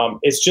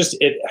 It's just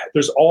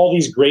there's all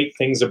these great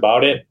things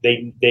about it.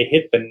 They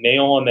hit the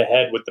nail on the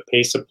head with the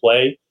pace of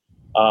play.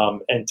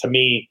 And to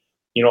me,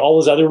 you know, all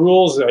those other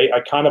rules,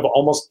 I kind of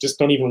almost just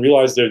don't even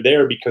realize they're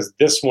there because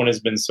this one has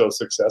been so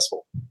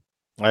successful.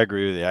 I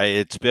agree with you.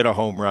 It's been a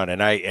home run,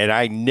 and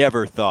I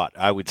never thought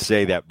I would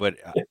say that, but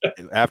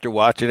after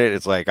watching it,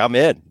 it's like I'm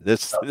in.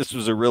 This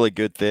was a really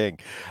good thing.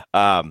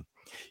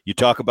 You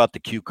talk about the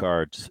cue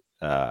cards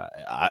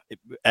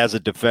as a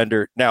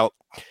defender. Now,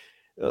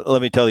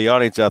 let me tell the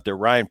audience out there,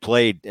 Ryan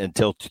played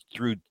until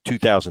through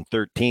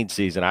 2013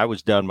 season. I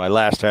was done. My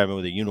last time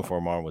with a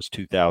uniform on was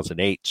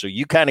 2008. So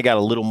you kind of got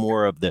a little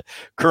more of the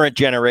current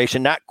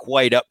generation, not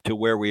quite up to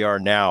where we are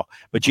now,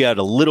 but you had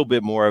a little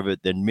bit more of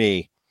it than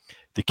me.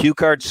 The cue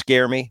cards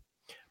scare me,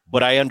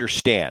 but I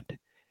understand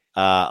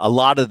a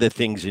lot of the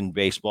things in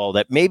baseball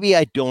that maybe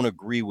I don't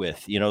agree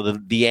with, you know,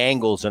 the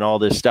angles and all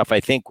this stuff. I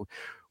think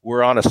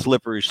we're on a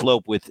slippery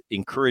slope with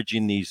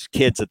encouraging these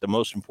kids that the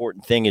most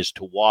important thing is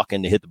to walk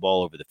and to hit the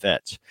ball over the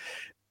fence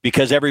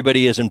because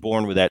everybody isn't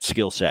born with that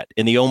skill set.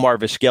 In the Omar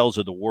Vizquels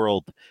of the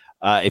world,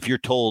 if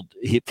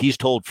he's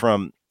told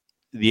from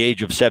the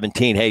age of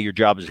 17, hey, your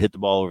job is to hit the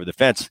ball over the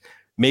fence,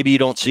 Maybe you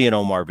don't see an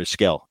Omar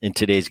Vizquel in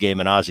today's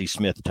game, an Ozzie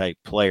Smith type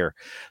player.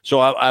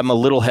 So I'm a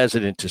little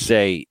hesitant to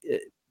say,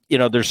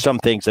 there's some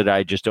things that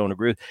I just don't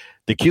agree with.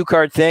 The cue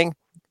card thing,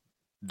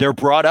 they're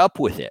brought up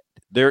with it.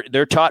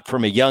 They're taught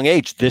from a young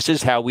age. This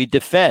is how we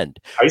defend.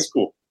 High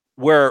school.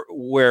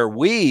 Where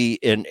we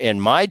in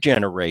my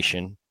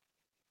generation,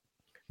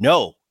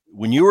 no.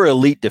 When you were an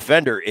elite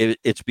defender,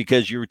 it's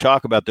because you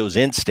talk about those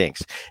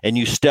instincts and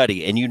you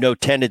study and you know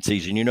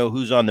tendencies and you know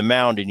who's on the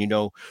mound and you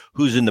know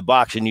who's in the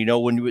box and you know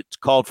when it's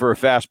called for a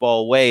fastball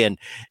away and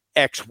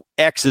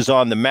X is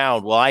on the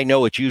mound. Well, I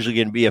know it's usually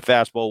going to be a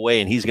fastball away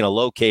and he's going to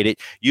locate it.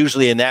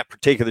 Usually in that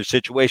particular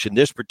situation,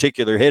 this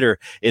particular hitter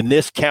in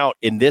this count,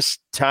 in this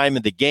time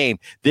of the game,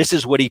 this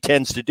is what he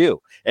tends to do.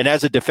 And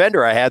as a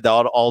defender, I had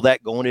all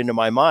that going into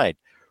my mind.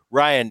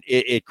 Ryan,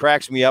 it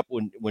cracks me up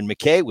when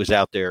McKay was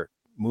out there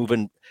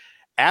moving.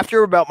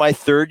 After about my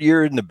third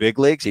year in the big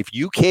leagues, if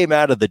you came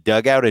out of the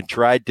dugout and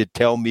tried to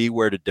tell me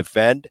where to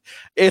defend,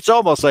 it's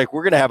almost like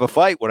we're going to have a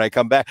fight when I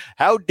come back.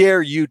 How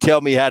dare you tell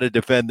me how to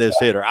defend this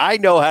hitter? I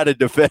know how to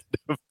defend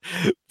him.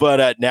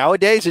 But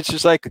nowadays, it's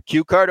just like a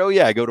cue card. Oh,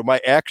 yeah, I go to my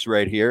X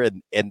right here.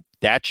 And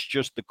that's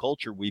just the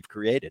culture we've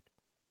created.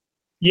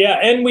 Yeah,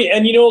 and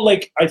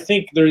I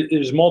think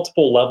there's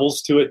multiple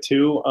levels to it,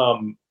 too.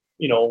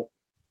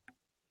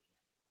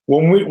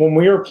 When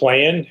we were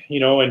playing,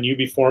 and you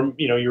before,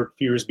 you're a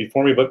few years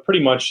before me, but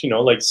pretty much,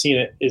 seeing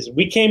it is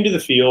we came to the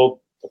field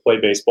to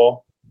play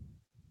baseball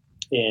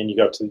and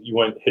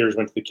hitters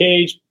went to the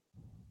cage,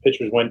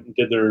 pitchers went and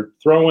did their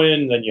throw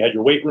in, then you had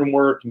your weight room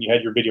work and you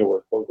had your video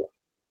work.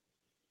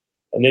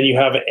 And then you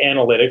have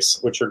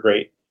analytics, which are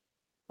great.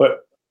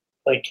 But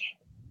like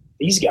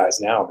these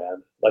guys now,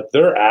 man, like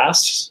they're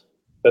asked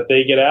that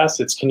they get asked.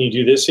 It's, can you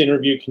do this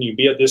interview? Can you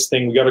be at this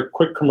thing? We got a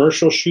quick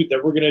commercial shoot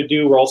that we're going to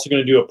do. We're also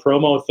going to do a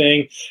promo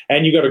thing.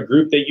 And you got a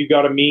group that you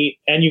got to meet,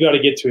 and you got to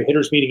get to a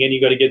hitters meeting, and you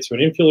got to get to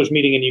an infielders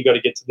meeting, and you got to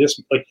get to this,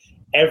 like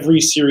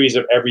every series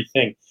of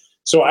everything.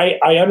 So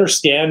I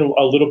understand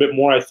a little bit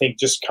more, I think,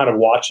 just kind of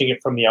watching it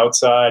from the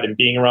outside and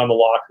being around the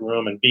locker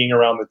room and being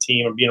around the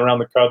team and being around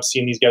the Cubs,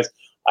 seeing these guys.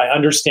 I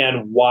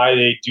understand why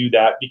they do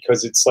that,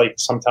 because it's like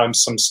sometimes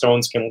some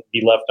stones can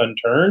be left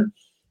unturned,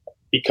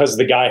 because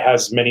the guy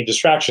has many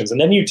distractions.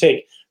 And then you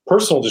take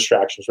personal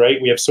distractions,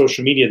 right? We have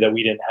social media that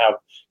we didn't have.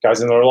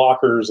 Guys in their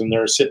lockers and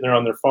they're sitting there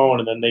on their phone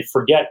and then they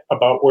forget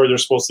about where they're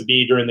supposed to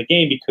be during the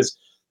game because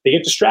they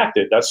get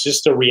distracted. That's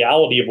just a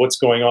reality of what's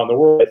going on in the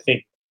world. I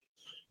think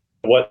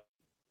what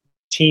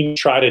teams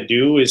try to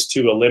do is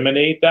to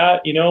eliminate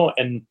that,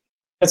 and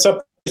it's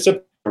up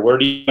where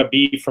do you want to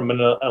be from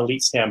an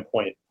elite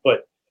standpoint?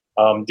 But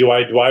do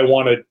I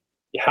want to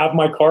have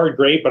my card?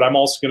 Great, but I'm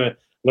also going to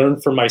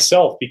learn from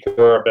myself, because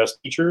we're our best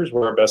teachers,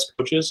 we're our best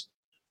coaches.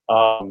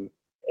 And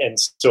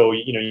so,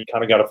 you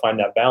kind of got to find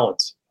that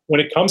balance. When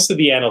it comes to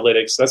the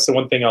analytics, that's the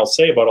one thing I'll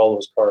say about all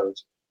those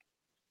cards.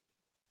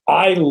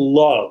 I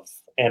love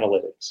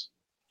analytics.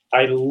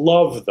 I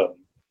love them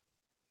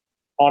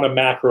on a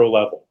macro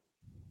level.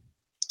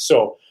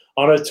 So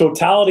on a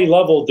totality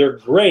level, they're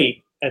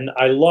great. And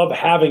I love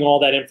having all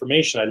that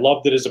information. I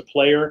loved it as a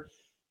player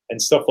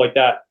and stuff like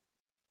that.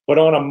 But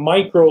on a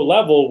micro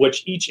level,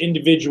 which each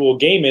individual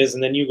game is,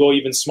 and then you go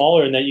even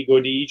smaller, and then you go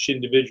to each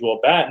individual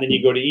bat, and then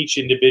you go to each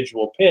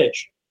individual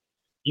pitch,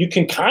 you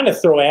can kind of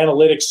throw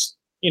analytics,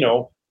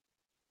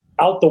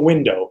 out the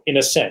window in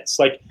a sense.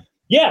 Like,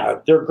 yeah,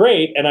 they're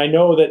great, and I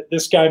know that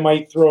this guy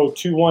might throw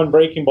 2-1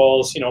 breaking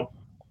balls,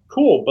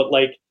 cool. But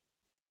like,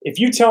 if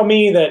you tell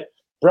me that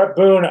Brett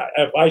Boone,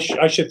 I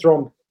should throw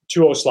him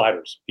 2-0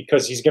 sliders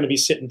because he's going to be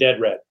sitting dead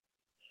red.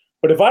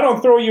 But if I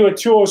don't throw you a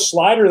 2-0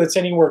 slider that's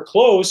anywhere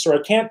close, or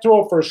I can't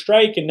throw it for a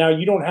strike, and now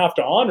you don't have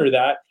to honor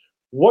that,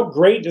 what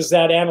great does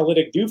that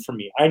analytic do for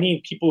me? I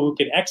need people who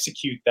can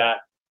execute that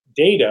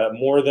data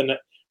more than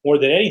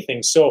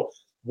anything. So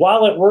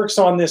while it works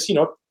on this,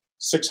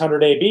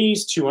 600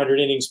 ABs, 200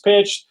 innings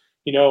pitched,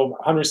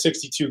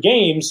 162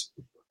 games,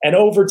 and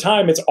over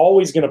time it's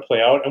always going to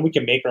play out, and we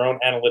can make our own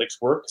analytics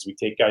work because we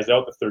take guys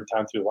out the third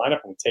time through the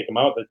lineup, and we take them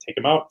out, then take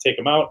them out, take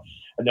them out.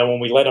 And then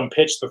when we let him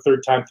pitch the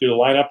third time through the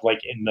lineup,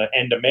 like in the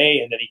end of May,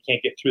 and then he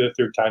can't get through the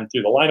third time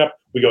through the lineup,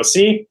 we go,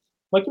 see? I'm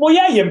like, well,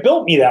 yeah, you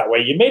built me that way.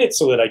 You made it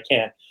so that I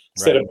can't,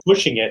 instead of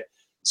pushing it.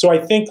 So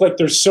I think like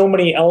there's so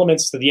many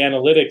elements to the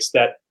analytics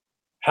that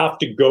have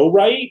to go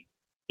right,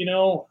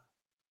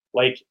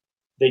 like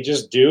they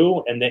just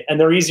do, and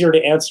they're easier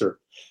to answer.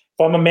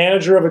 If I'm a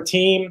manager of a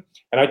team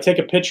and I take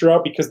a pitcher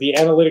out because the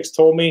analytics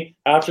told me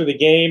after the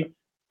game,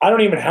 I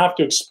don't even have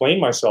to explain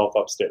myself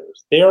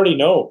upstairs. They already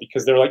know,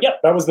 because they're like, yeah,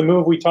 that was the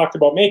move we talked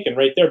about making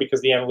right there, because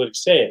the analytics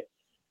say it.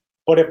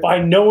 But if I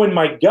know in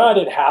my gut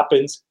it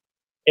happens,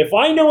 as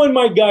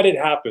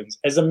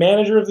a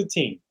manager of the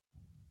team,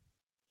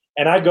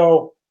 and I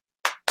go,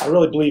 I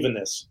really believe in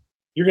this.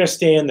 You're going to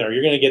stay in there.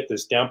 You're going to get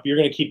this down. You're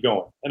going to keep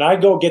going. And I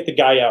go get the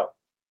guy out.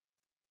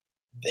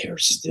 They're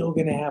still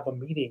going to have a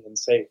meeting and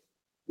say,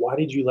 why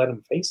did you let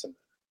him face him?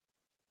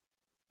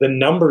 The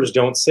numbers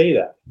don't say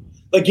that.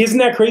 Like, isn't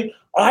that crazy?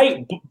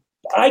 I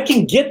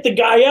can get the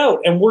guy out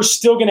and we're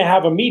still going to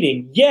have a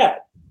meeting.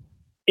 Yet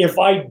if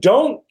I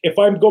go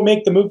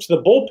make the move to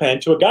the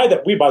bullpen to a guy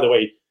that by the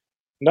way,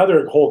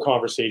 another whole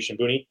conversation,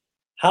 Booney,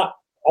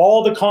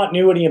 all the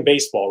continuity in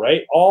baseball,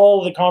 right?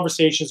 All the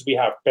conversations we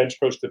have, bench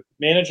coach to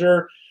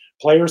manager,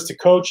 players to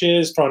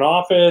coaches, front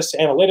office,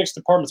 analytics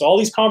departments, all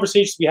these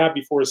conversations we have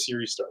before a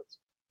series starts.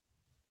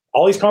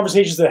 All these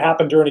conversations that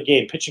happen during a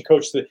game, pitching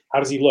coach, how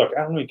does he look?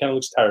 I don't know, he kind of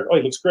looks tired. Oh,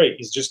 he looks great.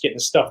 He's just getting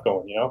his stuff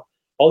going,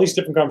 All these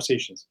different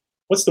conversations.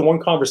 What's the one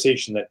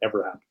conversation that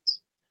never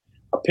happens?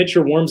 A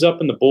pitcher warms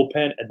up in the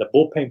bullpen, and the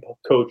bullpen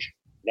coach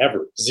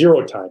never,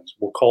 0 times,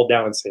 will call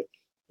down and say,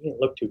 he didn't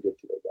look too good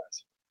today,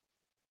 guys.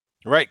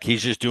 Right.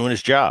 He's just doing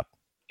his job.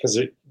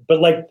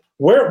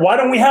 Why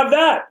don't we have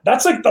that?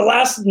 That's like the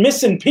last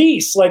missing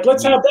piece. Like,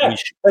 let's have that.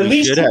 At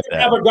least you can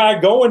have a guy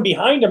going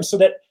behind him so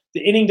that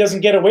the inning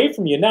doesn't get away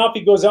from you. Now, if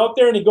he goes out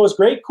there and he goes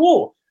great,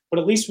 cool. But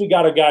at least we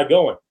got a guy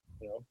going.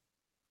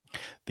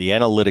 The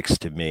analytics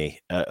to me,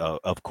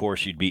 of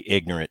course, you'd be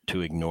ignorant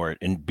to ignore it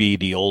and be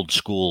the old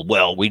school,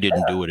 well, we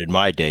didn't do it in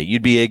my day.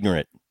 You'd be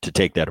ignorant to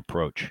take that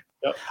approach.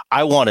 Yep.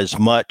 I want as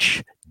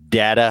much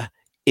data,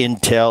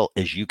 intel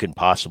as you can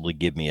possibly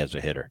give me as a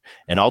hitter,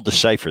 and I'll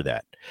decipher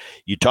that.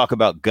 You talk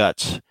about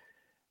guts.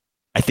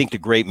 I think the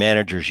great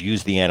managers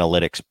use the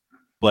analytics,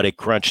 but at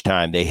crunch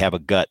time, they have a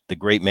gut. The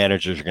great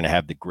managers are going to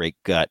have the great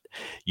gut.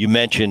 You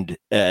mentioned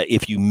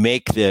if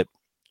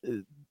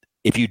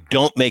you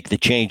don't make the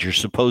change you're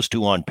supposed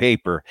to on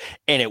paper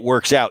and it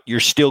works out, you're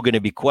still going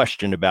to be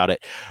questioned about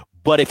it.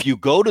 But if you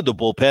go to the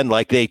bullpen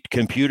like the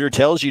computer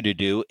tells you to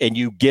do and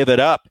you give it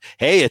up,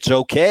 hey, it's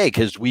okay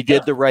because we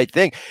did the right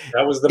thing.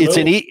 That was the move.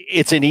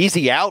 It's an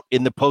easy out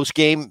in the post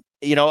game.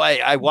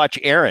 I watch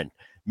Aaron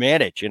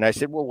manage and I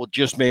said, well, we'll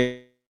just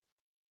make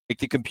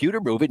the computer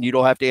move it and you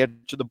don't have to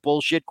answer the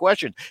bullshit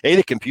question. Hey,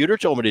 the computer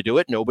told me to do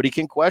it. Nobody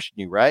can question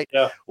you, right?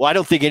 Yeah. Well, I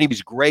don't think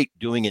anybody's great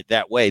doing it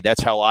that way.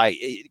 That's how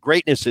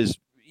greatness is.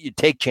 You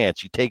take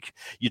chance, you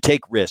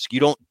take risk. You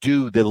don't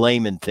do the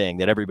layman thing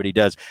that everybody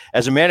does.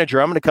 As a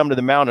manager, I'm going to come to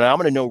the mound and I'm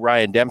going to know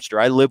Ryan Dempster.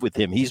 I live with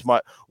him. He's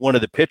one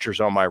of the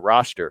pitchers on my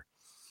roster.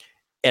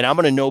 And I'm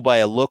going to know by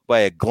a look,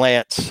 by a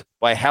glance,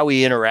 by how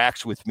he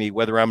interacts with me,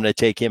 whether I'm going to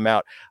take him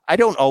out. I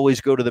don't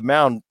always go to the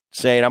mound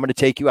saying, I'm going to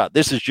take you out.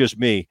 This is just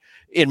me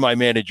in my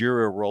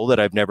managerial role that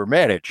I've never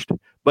managed.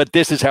 But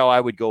this is how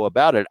I would go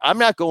about it. I'm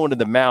not going to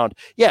the mound.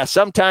 Yeah,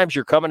 sometimes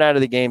you're coming out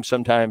of the game.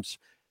 Sometimes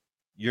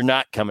you're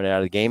not coming out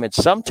of the game. And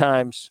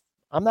sometimes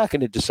I'm not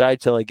going to decide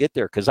till I get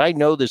there because I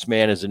know this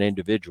man as an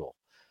individual.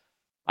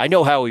 I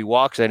know how he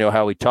walks. I know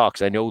how he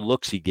talks. I know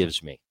looks he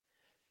gives me.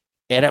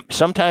 And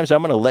sometimes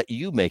I'm going to let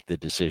you make the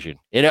decision.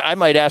 And I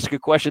might ask a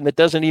question that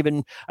I don't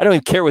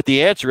even care what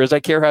the answer is.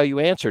 I care how you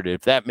answered it,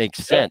 if that makes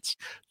sense.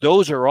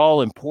 Those are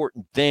all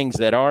important things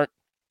that aren't,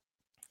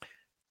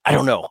 I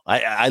don't know.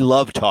 I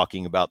love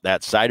talking about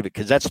that side of it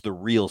because that's the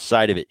real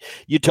side of it.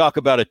 You talk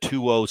about a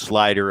 2-0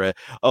 slider, a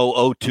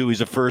 0-2.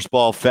 He's a first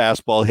ball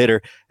fastball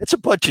hitter. It's a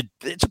bunch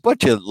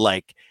of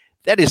like,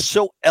 that is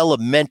so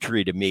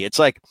elementary to me. It's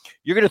like,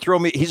 you're going to throw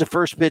me, he's a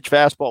first pitch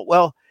fastball.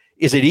 Well,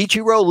 is it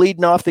Ichiro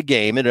leading off the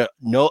game in a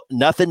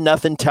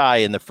nothing tie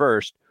in the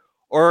first,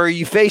 or are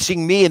you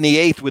facing me in the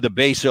 8th with a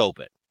base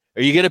open?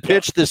 Are you going to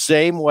pitch the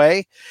same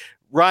way?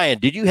 Ryan,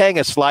 did you hang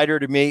a slider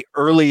to me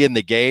early in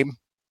the game?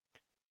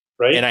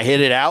 Right. And I hit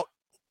it out?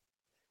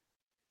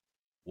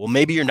 Well,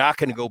 maybe you're not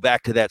going to go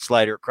back to that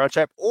slider at crunch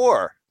time,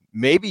 or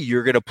maybe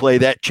you're going to play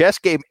that chess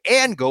game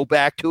and go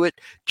back to it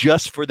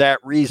just for that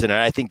reason. And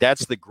I think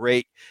that's the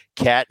great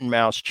cat and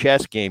mouse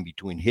chess game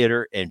between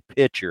hitter and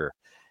pitcher.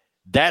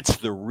 That's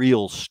the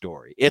real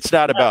story. It's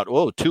not about,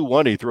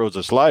 2-1, he throws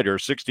a slider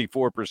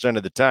 64%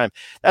 of the time.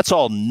 That's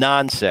all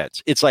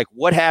nonsense. It's like,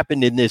 what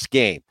happened in this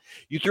game?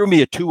 You threw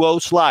me a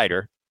 2-0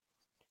 slider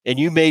and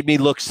you made me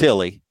look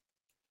silly.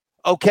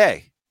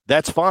 Okay.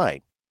 That's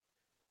fine.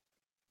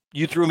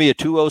 You threw me a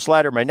 2-0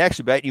 slider my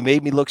next bet. You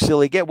made me look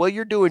silly again. Well,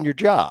 you're doing your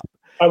job.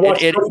 I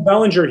watched Cody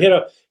Bellinger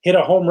hit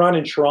a home run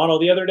in Toronto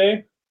the other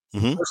day.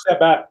 Mm-hmm. First at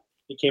bat,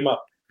 he came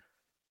up,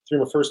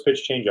 threw him a first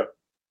pitch changeup.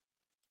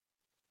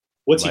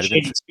 What's he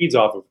changing speeds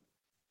off of?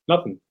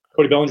 Nothing.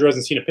 Cody Bellinger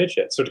hasn't seen a pitch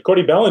yet. So to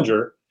Cody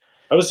Bellinger,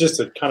 that was just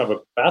a kind of a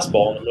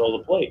fastball in the middle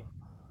of the plate.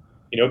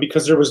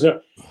 Because there was no,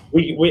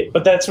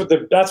 but that's what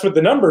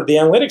the number, the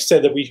analytics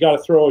said that we got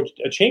to throw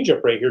a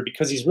changeup right here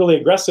because he's really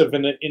aggressive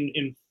and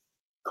in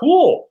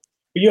cool.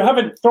 But you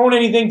haven't thrown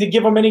anything to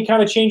give him any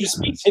kind of change of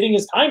speed, hitting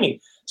his timing.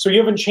 So you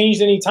haven't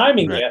changed any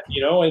timing yet,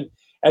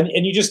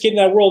 and you just get in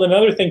that world.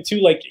 Another thing too,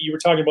 like you were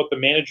talking about the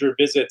manager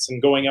visits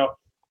and going out.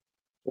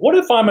 What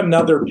if I'm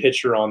another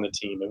pitcher on the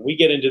team and we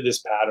get into this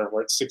pattern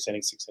where it's 6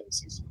 innings,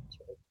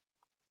 right?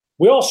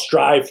 We all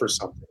strive for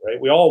something, right?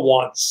 We all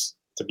want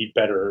to be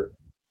better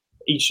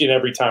each and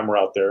every time we're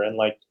out there. And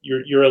like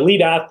you're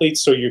elite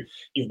athletes, so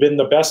you've been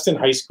the best in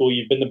high school,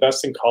 you've been the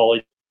best in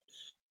college.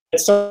 At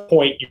some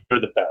point you're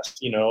the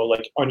best,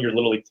 like on your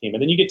little league team.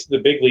 And then you get to the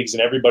big leagues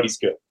and everybody's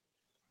good.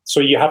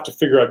 So you have to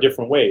figure out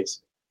different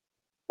ways.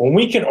 When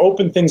we can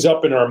open things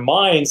up in our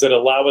minds that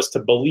allow us to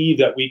believe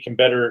that we can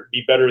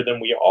be better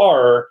than we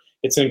are,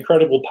 it's an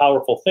incredible,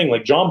 powerful thing.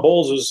 Like John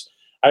Bowles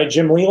I had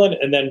Jim Leland,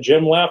 and then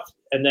Jim left,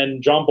 And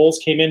then John Bowles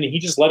came in and he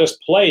just let us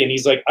play. And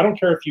he's like, I don't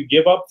care if you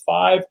give up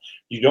 5,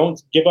 you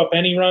don't give up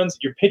any runs,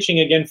 you're pitching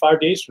again 5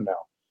 days from now.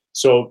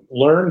 So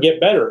learn, get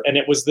better. And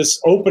it was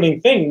this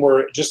opening thing where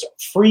it just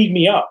freed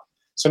me up.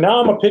 So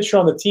now I'm a pitcher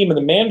on the team, and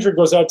the manager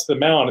goes out to the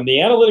mound, and the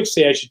analytics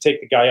say I should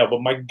take the guy out.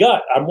 But my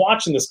gut, I'm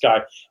watching this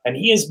guy, and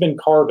he has been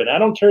carving. I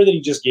don't care that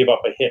he just gave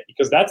up a hit,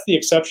 because that's the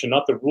exception,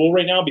 not the rule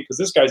right now, because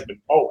this guy's been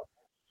mowing.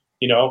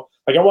 You know,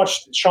 like I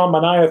watched Sean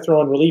Manaea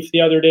throw in relief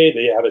the other day.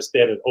 They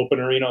had an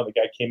opener, the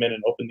guy came in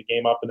and opened the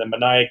game up, and then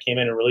Manaea came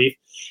in relief.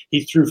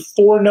 He threw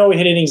 4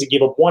 no-hit innings. He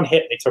gave up 1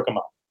 hit, and they took him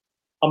out.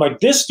 I'm like,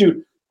 this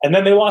dude, and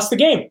then they lost the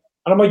game.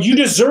 And I'm like, you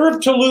deserve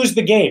to lose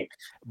the game.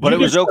 But it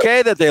was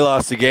okay that they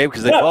lost the game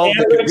because they followed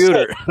the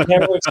computer.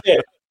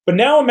 But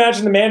now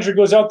imagine the manager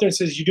goes out there and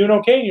says, you doing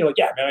okay? And you're like,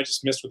 yeah, man, I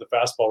just missed with the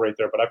fastball right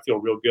there, but I feel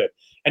real good.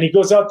 And he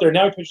goes out there.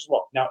 Now he pitches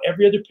well. Now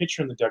every other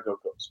pitcher in the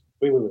dugout goes,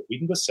 wait. We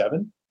can go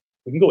 7?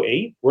 We can go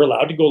 8? We're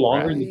allowed to go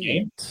longer in the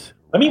game?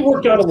 Let me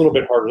work out a little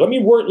bit harder. Let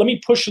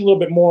me push a little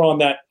bit more on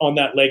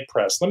that leg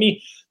press. Let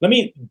me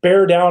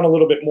bear down a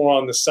little bit more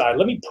on the side.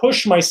 Let me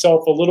push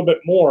myself a little bit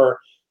more.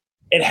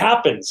 It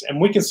happens, and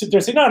we can sit there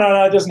and say, no,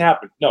 it doesn't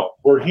happen. No,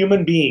 we're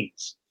human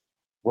beings.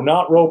 We're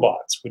not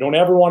robots. We don't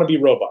ever want to be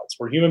robots.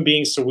 We're human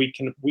beings, so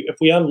if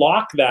we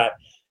unlock that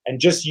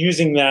and just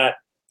using that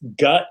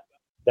gut,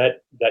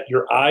 that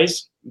your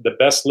eyes, the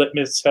best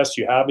litmus test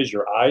you have is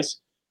your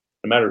eyes,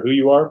 no matter who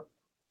you are.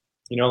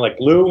 Like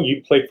Lou,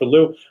 you played for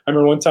Lou. I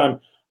remember one time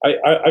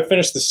I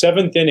finished the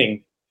 7th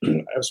inning.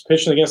 I was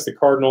pitching against the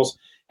Cardinals,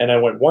 and I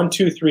went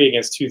 1-2-3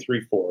 against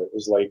 2-3-4. It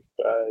was like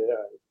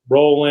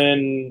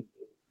Roland,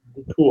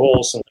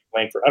 Pujols, and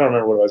Langford. I don't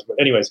remember what it was, but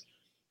anyways,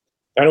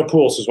 I know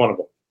Pujols was one of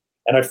them.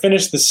 And I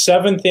finished the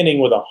 7th inning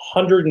with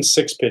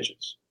 106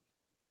 pitches,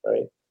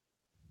 right?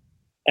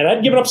 And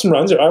I'd given up some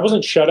runs. I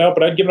wasn't shut out,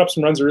 but I'd given up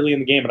some runs early in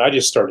the game, and I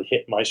just started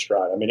hitting my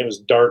stride. I mean, it was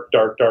dart.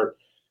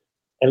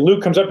 And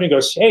Luke comes up and he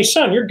goes, hey,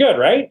 son, you're good,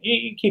 right?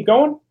 You keep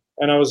going?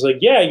 And I was like,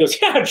 yeah. He goes,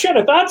 yeah, shit,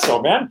 I thought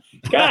so, man.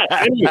 God,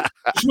 you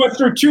just went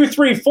through 2,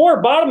 3,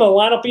 4, bottom of the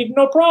lineup, even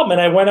no problem. And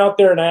I went out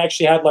there and I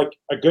actually had like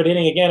a good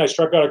inning again. I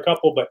struck out a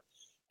couple, but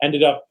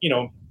ended up,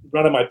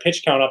 running my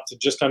pitch count up to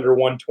just under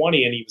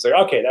 120. And he was like,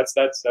 okay, that's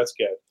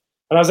good.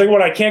 And I was like,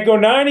 what, I can't go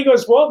 9? He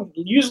goes, well,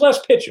 use less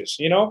pitches,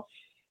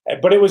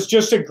 But it was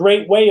just a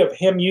great way of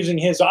him using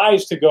his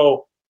eyes to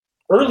go,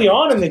 early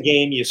on in the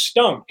game, you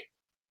stunk.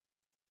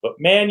 But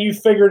man, you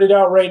figured it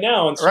out right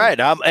now. And so, right.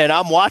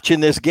 I'm watching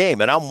this game,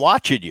 and I'm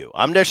watching you.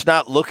 I'm just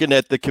not looking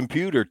at the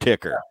computer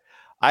ticker.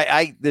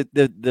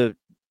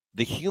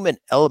 The human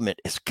element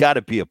has got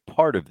to be a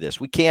part of this.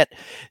 We can't,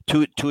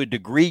 to a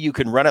degree, you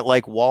can run it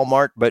like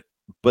Walmart, but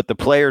the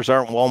players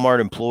aren't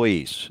Walmart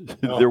employees.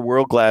 No. They're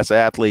world-class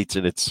athletes,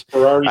 and it's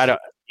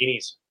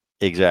Ferraris.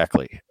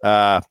 Exactly.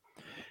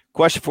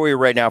 Question for you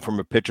right now from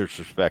a pitcher's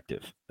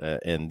perspective,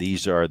 and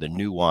these are the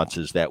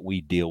nuances that we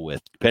deal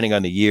with, depending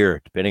on the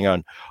year, depending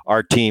on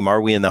our team.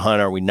 Are we in the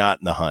hunt? Are we not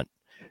in the hunt?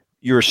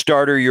 You're a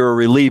starter. You're a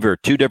reliever.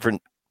 2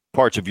 different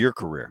parts of your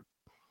career.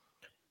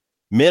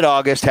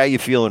 Mid-August, how you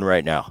feeling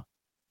right now?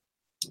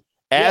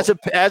 As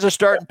a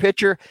starting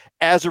pitcher,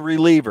 as a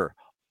reliever,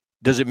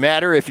 does it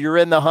matter if you're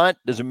in the hunt?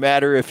 Does it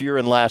matter if you're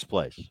in last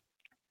place?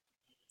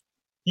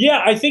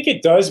 Yeah, I think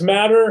it does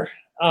matter.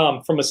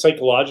 From a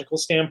psychological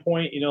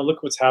standpoint,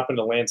 look what's happened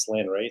to Lance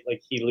Lynn, right?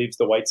 Like he leaves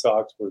the White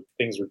Sox where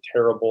things are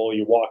terrible.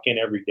 You walk in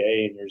every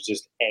day and there's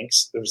just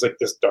angst. There's like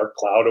this dark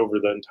cloud over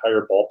the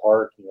entire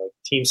ballpark.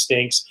 Team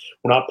stinks.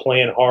 We're not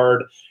playing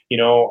hard.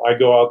 I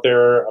go out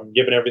there. I'm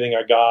giving everything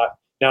I got.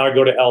 Now I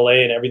go to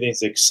LA and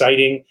everything's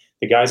exciting.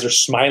 The guys are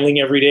smiling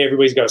every day.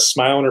 Everybody's got a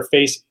smile on their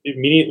face.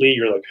 Immediately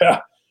you're like,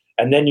 ha.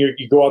 And then you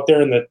go out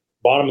there in the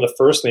bottom of the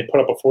first and they put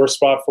up a 4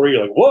 spot for you.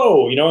 You're like,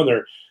 whoa,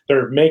 and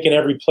they're making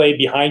every play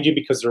behind you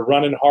because they're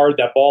running hard.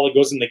 That ball that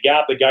goes in the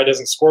gap, the guy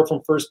doesn't score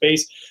from first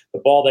base. The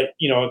ball that,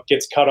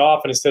 gets cut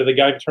off, and instead of the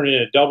guy turning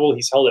in a double,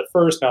 he's held at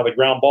first. Now the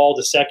ground ball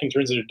to second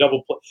turns into a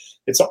double play.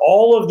 It's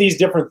all of these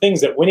different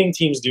things that winning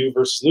teams do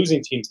versus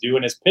losing teams do.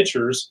 And as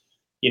pitchers,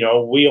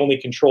 we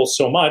only control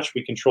so much.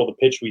 We control the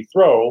pitch we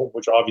throw,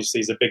 which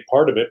obviously is a big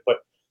part of it, but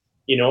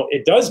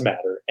it does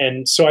matter.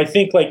 And so I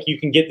think like you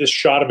can get this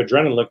shot of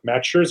adrenaline. Look,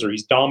 Max Scherzer,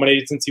 he's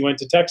dominated since he went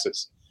to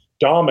Texas.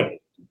 Dominated.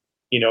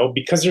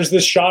 Because there's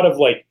this shot of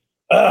like,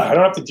 I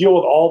don't have to deal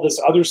with all this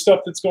other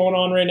stuff that's going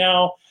on right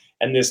now.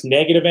 And this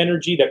negative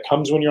energy that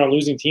comes when you're on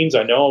losing teams.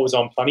 I know I was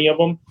on plenty of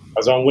them. I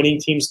was on winning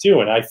teams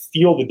too. And I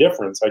feel the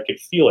difference. I could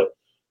feel it.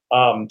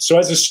 So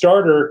as a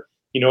starter,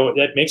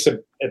 that makes a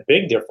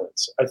big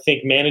difference. I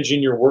think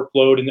managing your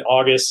workload in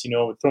August,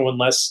 throwing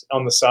less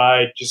on the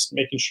side, just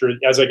making sure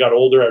as I got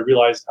older, I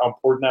realized how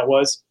important that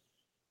was.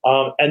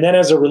 And then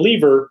as a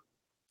reliever,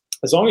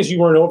 as long as you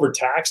weren't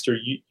overtaxed or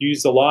you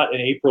used a lot in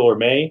April or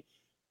May,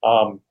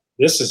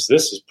 this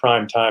is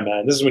prime time,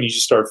 man. This is when you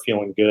just start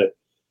feeling good.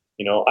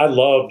 I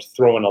loved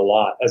throwing a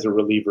lot as a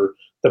reliever.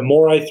 The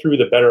more I threw,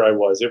 the better I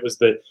was. It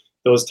was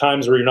those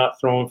times where you're not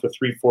throwing for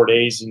 3-4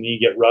 days and you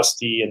get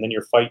rusty and then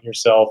you're fighting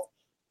yourself.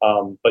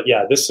 But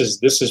yeah, this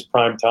is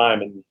prime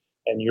time. And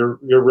and you're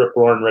rip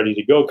roaring ready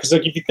to go. Because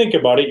like if you think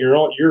about it,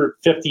 you're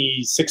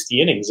 50,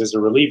 60 innings as a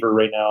reliever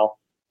right now.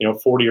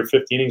 40 or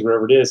 50 innings,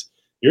 wherever it is.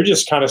 You're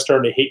just kind of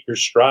starting to hit your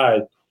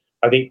stride.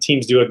 I think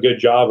teams do a good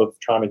job of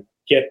trying to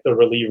get the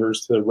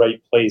relievers to the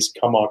right place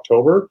come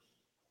October.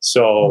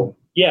 So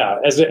yeah,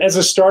 as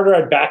a starter,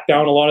 I back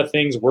down a lot of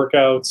things,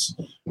 workouts,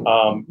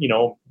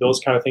 those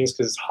kind of things,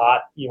 because it's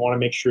hot. You want to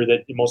make sure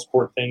that the most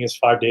important thing is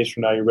 5 days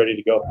from now you're ready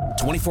to go.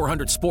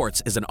 2400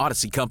 Sports is an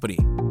Odyssey company.